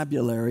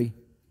vocabulary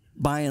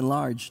by and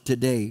large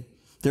today.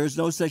 There is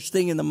no such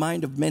thing in the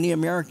mind of many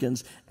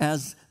Americans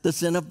as the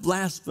sin of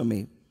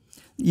blasphemy.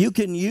 You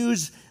can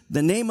use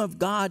the name of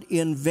God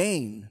in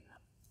vain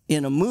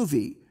in a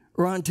movie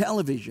or on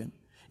television.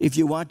 If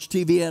you watch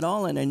TV at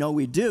all, and I know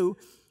we do,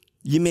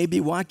 you may be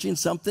watching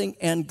something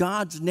and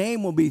God's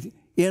name will be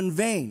in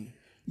vain.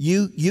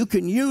 You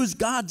can use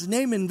God's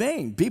name in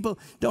vain. People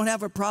don't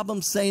have a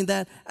problem saying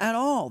that at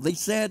all. They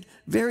say it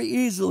very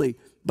easily.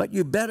 But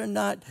you better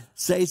not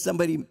say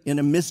somebody in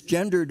a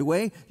misgendered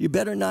way. You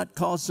better not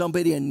call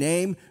somebody a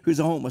name who's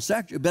a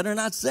homosexual. You better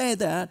not say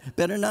that.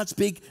 Better not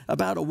speak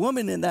about a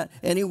woman in that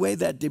any way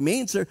that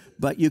demeans her.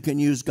 But you can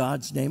use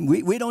God's name.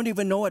 We don't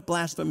even know what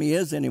blasphemy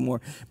is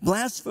anymore.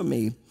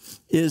 Blasphemy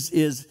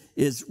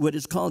is what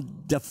is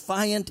called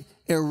defiant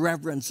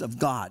irreverence of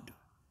God.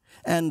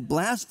 And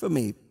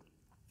blasphemy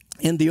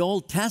in the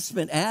Old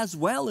Testament as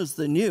well as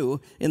the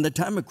New, in the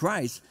time of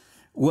Christ,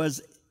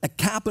 was a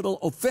capital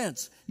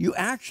offense. You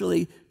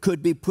actually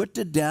could be put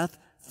to death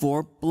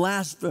for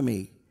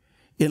blasphemy.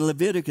 In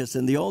Leviticus,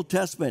 in the Old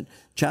Testament,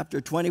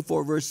 chapter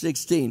 24, verse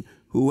 16,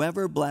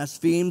 whoever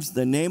blasphemes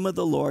the name of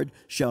the Lord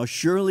shall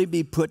surely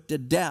be put to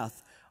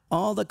death.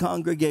 All the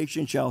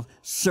congregation shall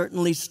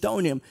certainly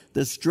stone him,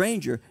 the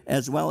stranger,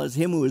 as well as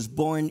him who is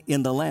born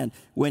in the land.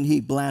 When he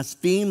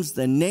blasphemes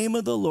the name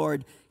of the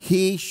Lord,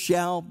 he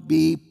shall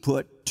be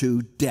put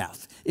to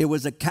death. It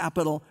was a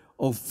capital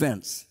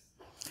offense.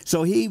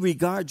 So he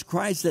regards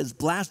Christ as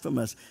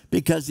blasphemous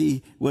because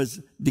he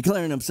was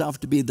declaring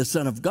himself to be the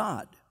Son of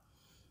God.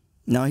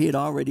 Now, he had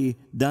already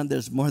done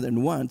this more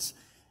than once.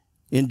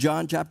 In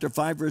John chapter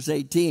 5, verse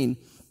 18,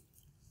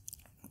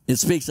 it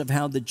speaks of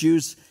how the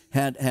Jews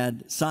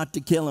had sought to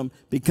kill him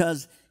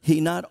because he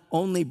not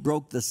only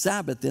broke the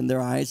Sabbath in their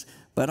eyes,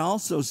 but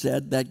also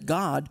said that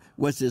God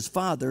was his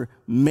Father,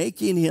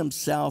 making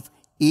himself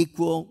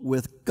equal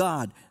with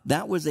God.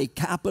 That was a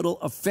capital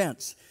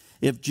offense.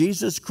 If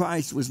Jesus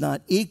Christ was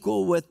not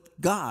equal with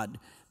God,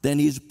 then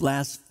he's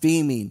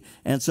blaspheming.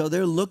 And so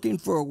they're looking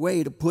for a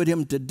way to put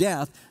him to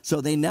death.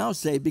 So they now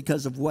say,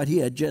 because of what he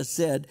had just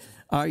said,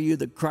 are you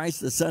the Christ,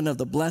 the Son of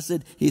the Blessed?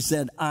 He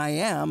said, I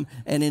am.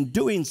 And in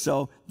doing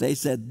so, they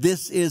said,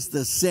 this is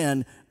the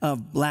sin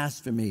of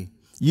blasphemy.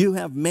 You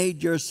have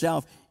made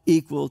yourself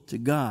equal to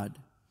God.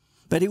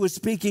 But he was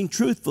speaking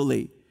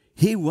truthfully.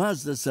 He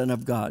was the Son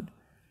of God.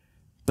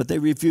 But they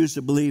refused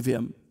to believe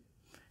him.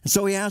 And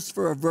so he asked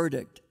for a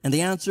verdict. And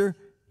the answer,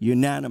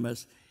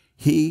 unanimous.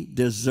 He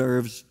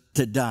deserves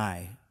to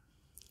die.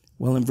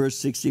 Well, in verse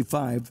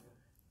 65,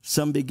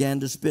 some began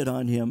to spit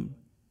on him,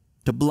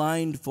 to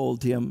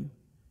blindfold him,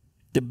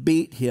 to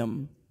beat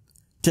him,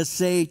 to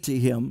say to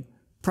him,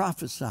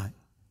 prophesy.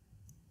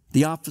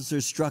 The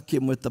officers struck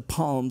him with the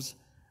palms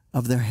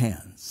of their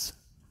hands.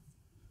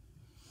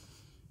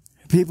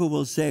 People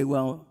will say,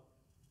 well,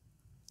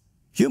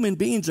 human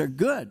beings are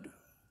good.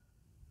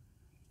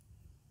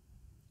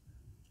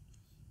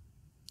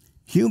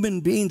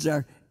 Human beings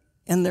are,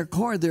 in their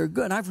core, they're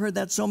good. I've heard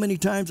that so many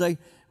times.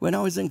 When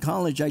I was in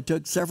college, I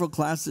took several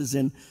classes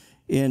in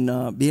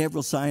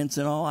behavioral science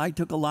and all. I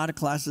took a lot of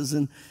classes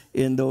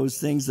in those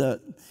things.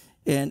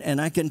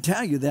 And I can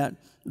tell you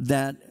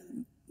that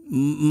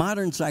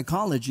modern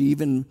psychology,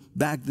 even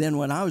back then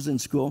when I was in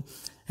school,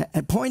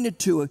 had pointed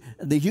to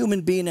the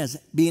human being as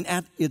being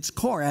at its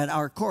core, at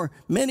our core.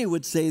 Many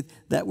would say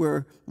that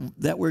we're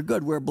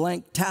good. We're a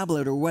blank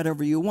tablet or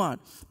whatever you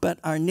want. But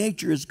our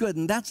nature is good,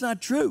 and that's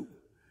not true.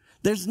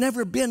 There's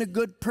never been a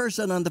good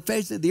person on the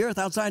face of the earth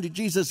outside of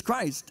Jesus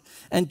Christ.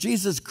 And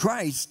Jesus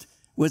Christ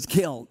was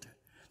killed.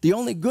 The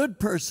only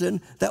good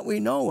person that we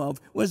know of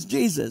was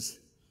Jesus.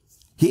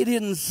 He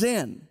didn't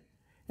sin,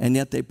 and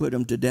yet they put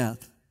him to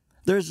death.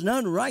 There's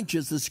none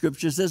righteous, the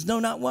scripture says, no,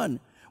 not one.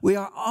 We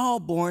are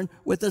all born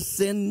with a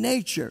sin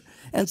nature.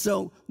 And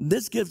so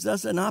this gives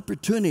us an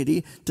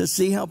opportunity to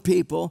see how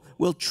people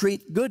will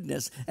treat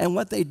goodness. And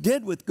what they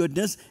did with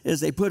goodness is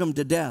they put him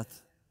to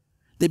death.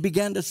 They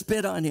began to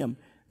spit on him.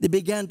 They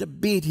began to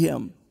beat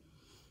him.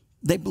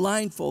 They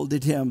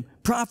blindfolded him.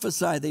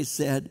 Prophesy, they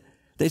said.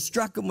 They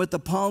struck him with the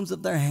palms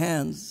of their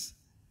hands.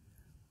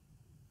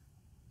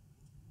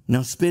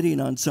 Now,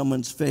 spitting on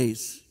someone's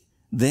face,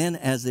 then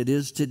as it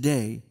is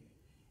today,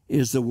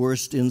 is the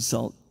worst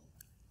insult.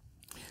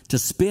 To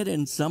spit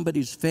in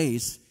somebody's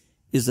face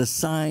is a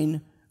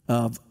sign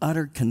of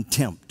utter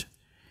contempt.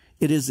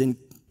 It is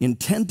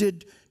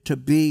intended to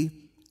be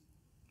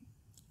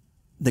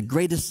the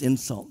greatest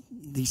insult.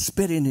 They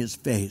spit in his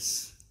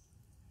face.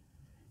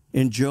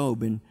 In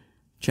Job, in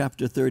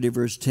chapter 30,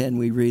 verse 10,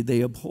 we read,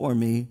 they abhor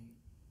me.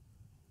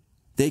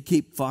 They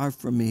keep far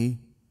from me.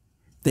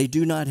 They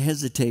do not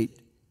hesitate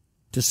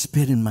to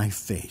spit in my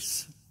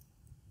face.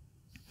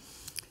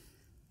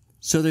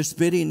 So they're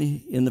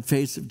spitting in the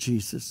face of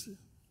Jesus.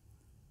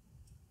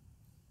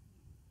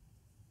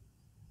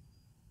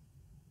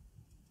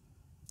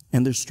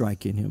 And they're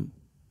striking him.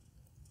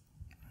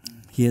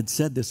 He had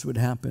said this would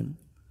happen.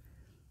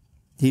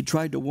 He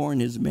tried to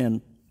warn his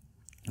men.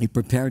 He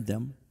prepared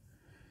them.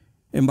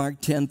 In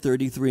Mark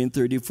 10:33 and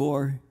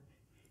 34,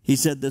 he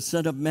said, the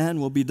Son of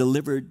Man will be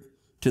delivered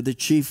to the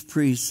chief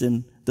priests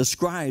and the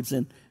scribes,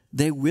 and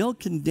they will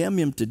condemn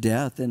him to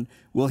death and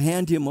will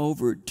hand him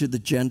over to the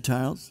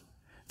Gentiles.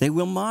 They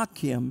will mock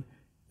him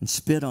and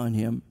spit on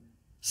him,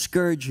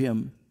 scourge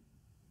him,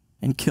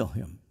 and kill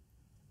him.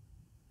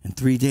 And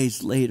 3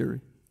 days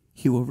later,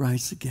 he will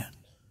rise again.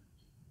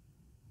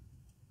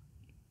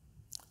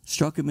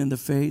 Struck him in the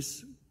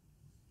face,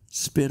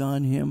 spit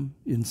on him,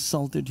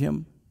 insulted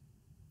him.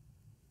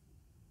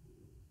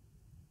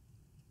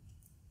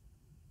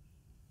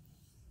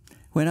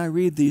 When I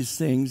read these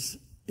things,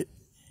 it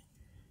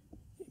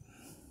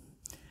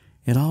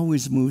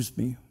always moves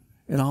me.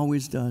 It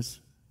always does.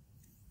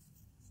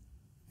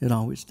 It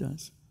always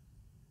does.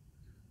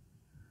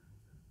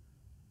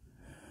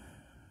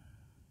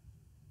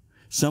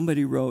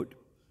 Somebody wrote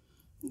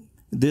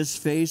This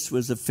face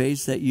was a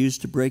face that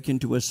used to break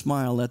into a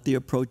smile at the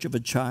approach of a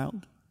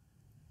child.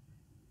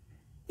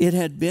 It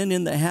had been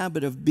in the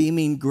habit of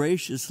beaming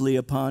graciously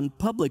upon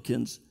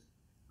publicans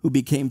who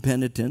became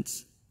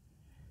penitents.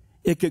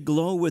 It could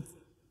glow with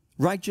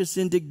righteous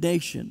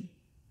indignation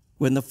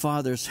when the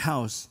Father's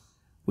house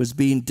was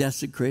being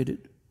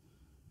desecrated.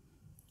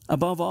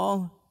 Above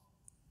all,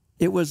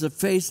 it was a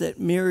face that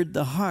mirrored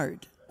the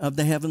heart of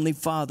the Heavenly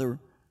Father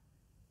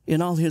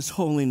in all His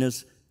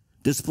holiness,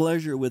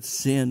 displeasure with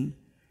sin,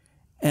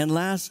 and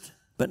last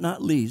but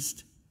not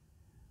least,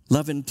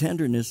 love and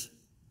tenderness.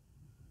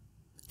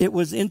 It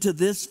was into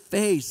this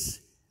face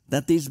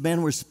that these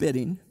men were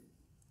spitting.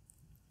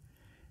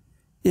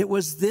 It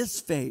was this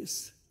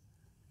face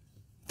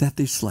that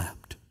they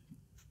slapped.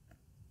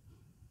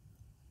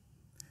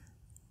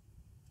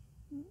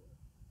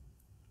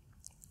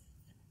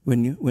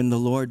 When the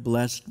Lord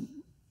blessed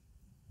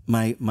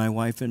my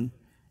wife and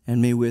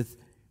me with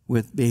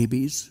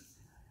babies,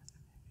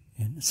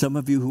 and some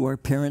of you who are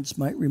parents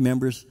might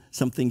remember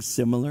something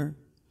similar.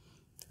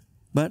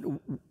 But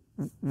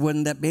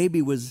when that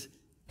baby was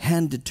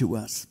handed to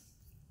us,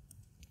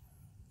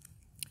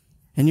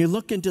 and you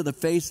look into the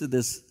face of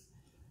this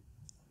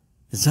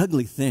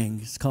ugly thing,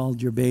 it's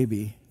called your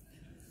baby.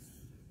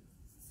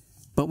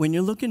 But when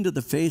you look into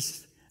the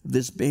face of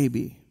this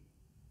baby,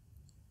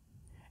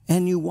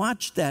 and you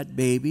watch that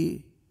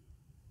baby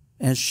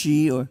as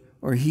she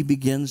or he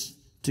begins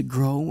to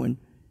grow, and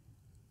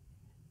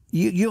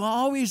you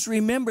always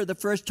remember the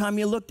first time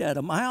you looked at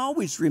him. I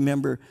always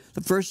remember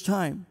the first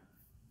time.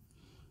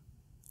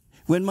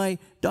 When my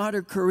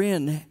daughter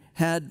Corinne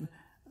had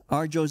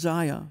our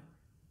Josiah,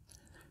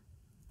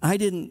 I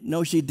didn't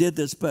know she did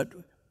this, but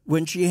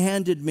when she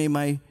handed me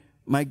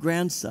my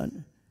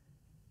grandson,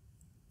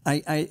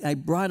 I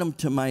brought him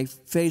to my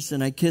face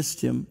and I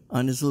kissed him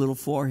on his little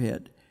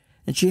forehead.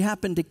 And she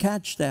happened to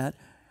catch that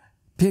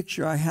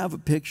picture. I have a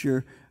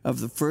picture of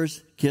the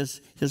first kiss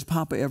his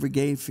papa ever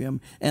gave him.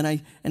 And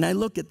I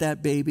look at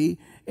that baby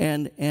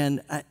and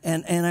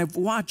I've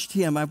watched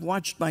him. I've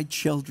watched my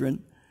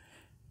children.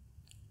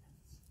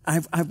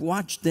 I've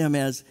watched them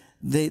as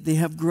they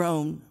have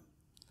grown.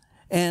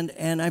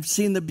 And I've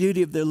seen the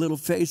beauty of their little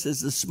faces,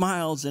 the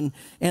smiles, and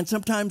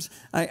sometimes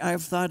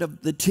I've thought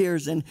of the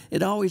tears, and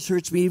it always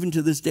hurts me even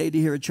to this day to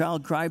hear a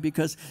child cry,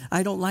 because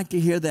I don't like to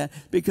hear that.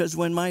 Because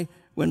when my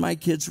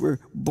kids were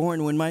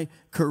born, when my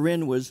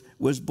Corinne was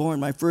born,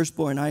 my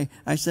firstborn,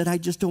 I said, I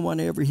just don't want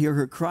to ever hear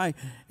her cry.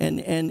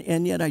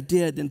 And yet I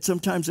did. And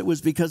sometimes it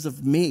was because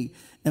of me.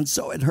 And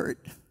so it hurt.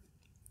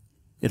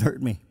 It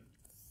hurt me.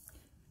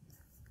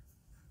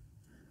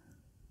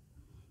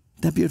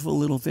 That beautiful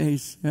little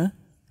face, huh?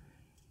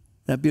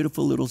 That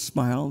beautiful little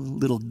smile,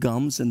 little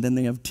gums, and then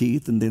they have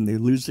teeth, and then they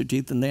lose their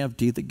teeth, and they have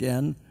teeth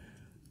again.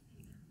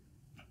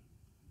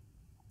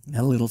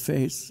 That little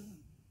face.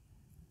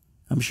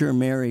 I'm sure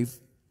Mary,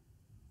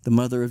 the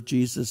mother of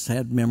Jesus,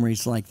 had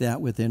memories like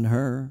that within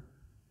her.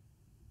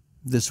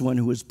 This one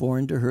who was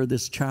born to her,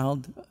 this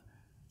child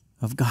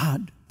of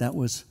God, that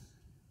was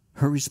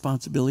her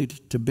responsibility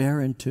to bear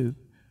and to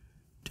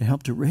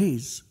help to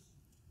raise.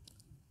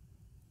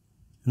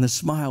 And the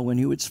smile, when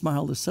he would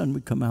smile, the sun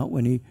would come out.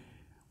 When he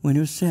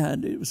was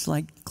sad, it was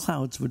like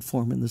clouds would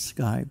form in the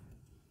sky.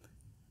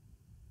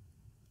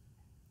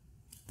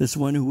 This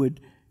one who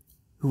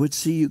would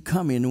see you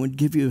coming and would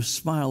give you a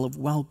smile of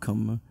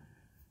welcome.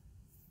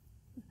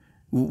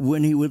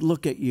 When he would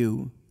look at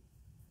you.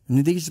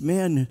 And these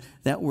men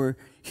that were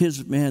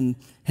his men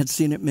had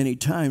seen it many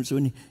times.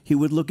 When he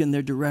would look in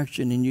their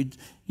direction,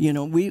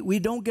 and we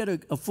don't get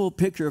a full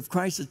picture of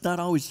Christ. It's not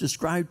always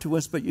described to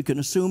us, but you can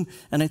assume,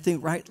 and I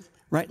think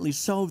rightly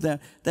so, that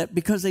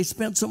because they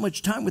spent so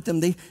much time with him,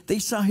 they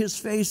saw his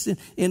face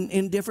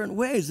in different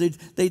ways.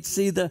 They'd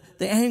see the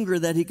anger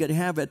that he could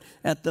have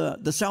at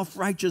the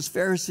self-righteous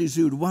Pharisees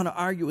who would want to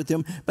argue with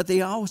him, but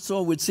they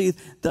also would see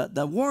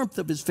the warmth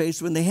of his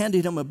face when they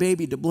handed him a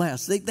baby to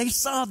bless. They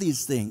saw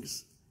these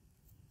things.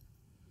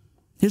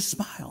 His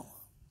smile.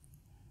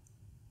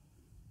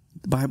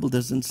 The Bible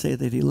doesn't say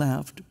that he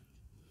laughed.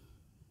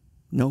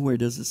 Nowhere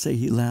does it say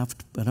he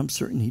laughed, but I'm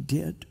certain he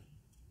did.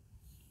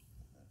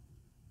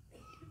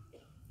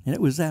 And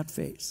it was that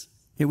face.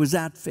 It was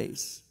that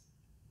face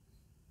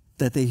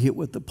that they hit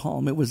with the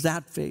palm. It was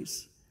that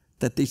face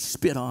that they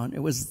spit on.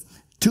 It was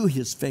to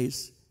his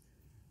face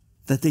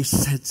that they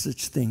said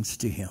such things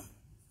to him.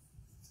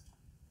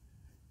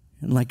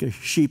 And like a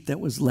sheep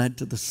that was led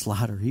to the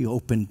slaughter, he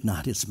opened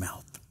not his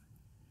mouth.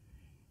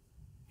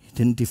 He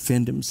didn't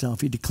defend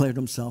himself. He declared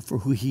himself for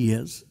who he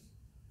is.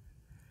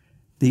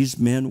 These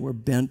men were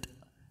bent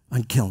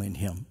on killing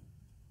him.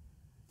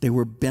 They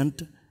were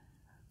bent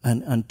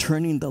on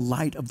turning the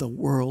light of the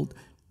world,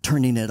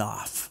 turning it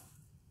off.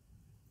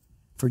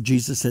 For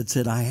Jesus had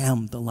said, I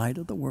am the light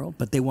of the world.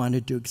 But they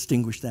wanted to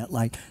extinguish that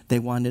light. They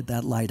wanted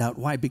that light out.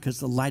 Why? Because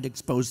the light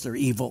exposed their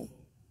evil.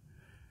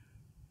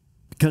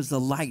 Because the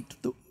light,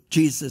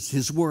 Jesus,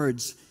 his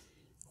words,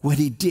 what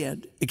he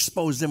did,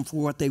 exposed them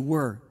for what they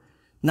were.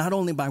 Not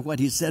only by what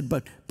he said,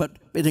 but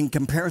in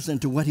comparison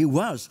to what he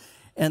was.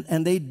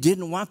 And they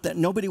didn't want that.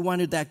 Nobody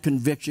wanted that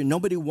conviction.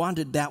 Nobody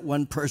wanted that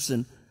one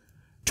person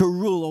to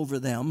rule over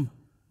them.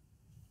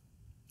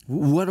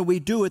 What do we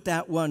do with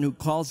that one who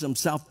calls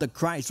himself the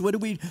Christ? What do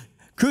we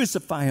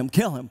crucify him,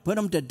 kill him, put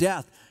him to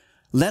death?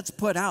 Let's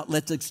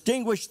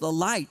extinguish the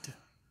light.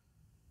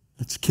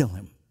 Let's kill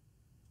him.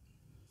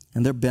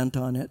 And they're bent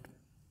on it.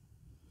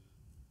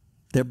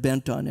 They're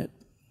bent on it.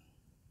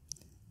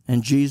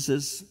 And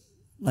Jesus,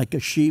 like a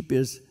sheep,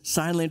 is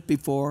silent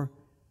before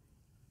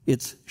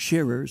its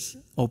shearers,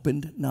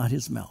 opened not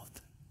his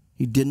mouth.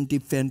 He didn't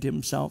defend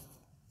himself.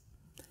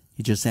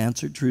 He just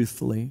answered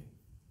truthfully.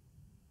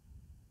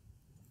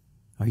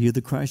 Are you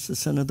the Christ, the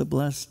Son of the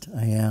Blessed?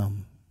 I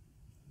am.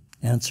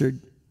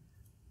 Answered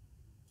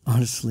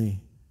honestly.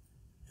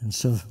 And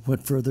so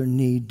what further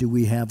need do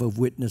we have of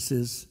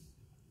witnesses?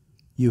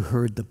 You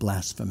heard the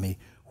blasphemy.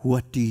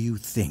 What do you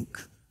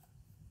think?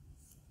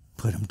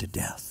 Put him to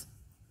death.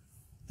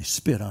 They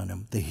spit on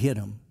him. They hit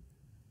him.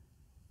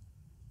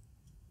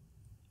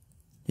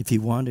 If he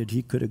wanted,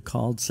 he could have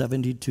called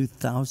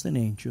 72,000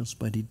 angels,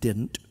 but he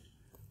didn't.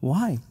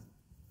 Why?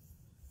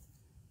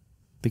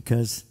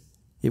 Because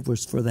it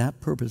was for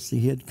that purpose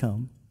he had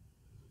come.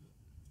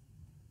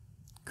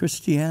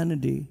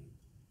 Christianity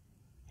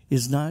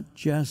is not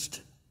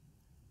just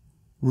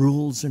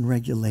rules and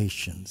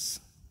regulations,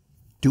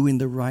 doing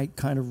the right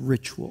kind of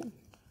ritual,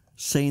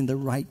 saying the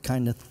right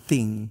kind of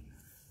thing,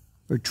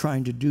 or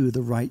trying to do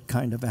the right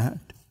kind of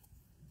act.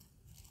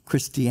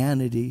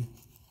 Christianity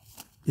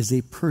is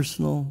a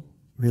personal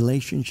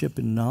relationship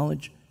and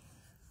knowledge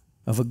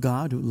of a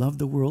God who loved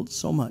the world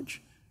so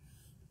much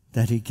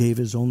that he gave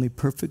his only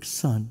perfect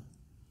Son,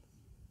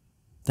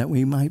 that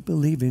we might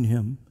believe in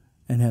him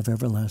and have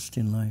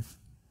everlasting life.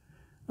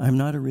 I'm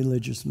not a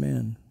religious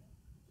man.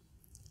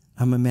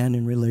 I'm a man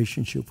in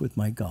relationship with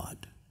my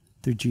God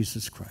through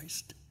Jesus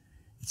Christ.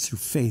 It's through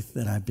faith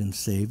that I've been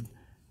saved,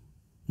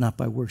 not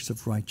by works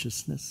of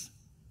righteousness.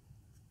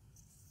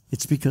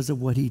 It's because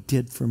of what he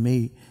did for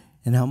me,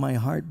 and how my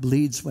heart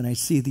bleeds when I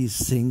see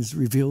these things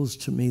reveals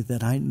to me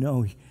that I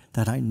know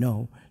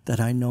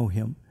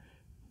him,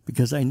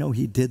 because I know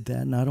he did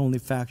that, not only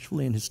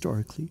factually and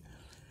historically,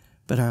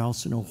 but I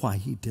also know why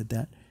he did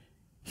that.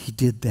 He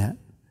did that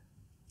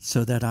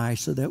so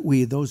that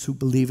we, those who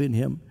believe in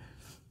him,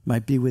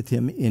 might be with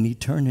him in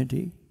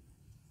eternity.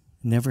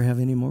 Never have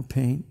any more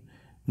pain,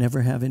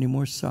 never have any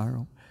more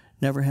sorrow,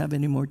 never have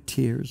any more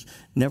tears,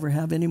 never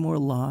have any more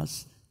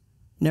loss,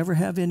 never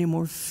have any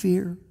more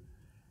fear,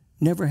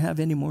 never have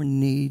any more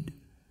need.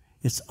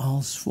 It's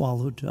all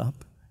swallowed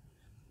up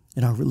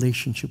in our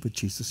relationship with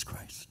Jesus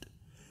Christ.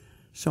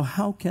 So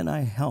how can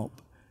I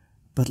help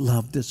but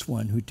love this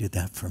one who did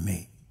that for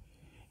me?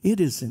 It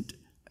isn't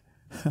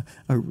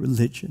a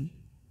religion.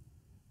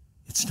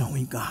 It's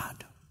knowing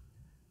God,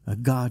 a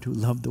God who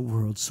loved the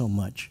world so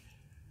much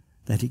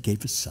that he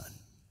gave his Son.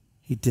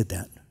 He did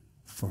that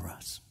for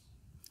us.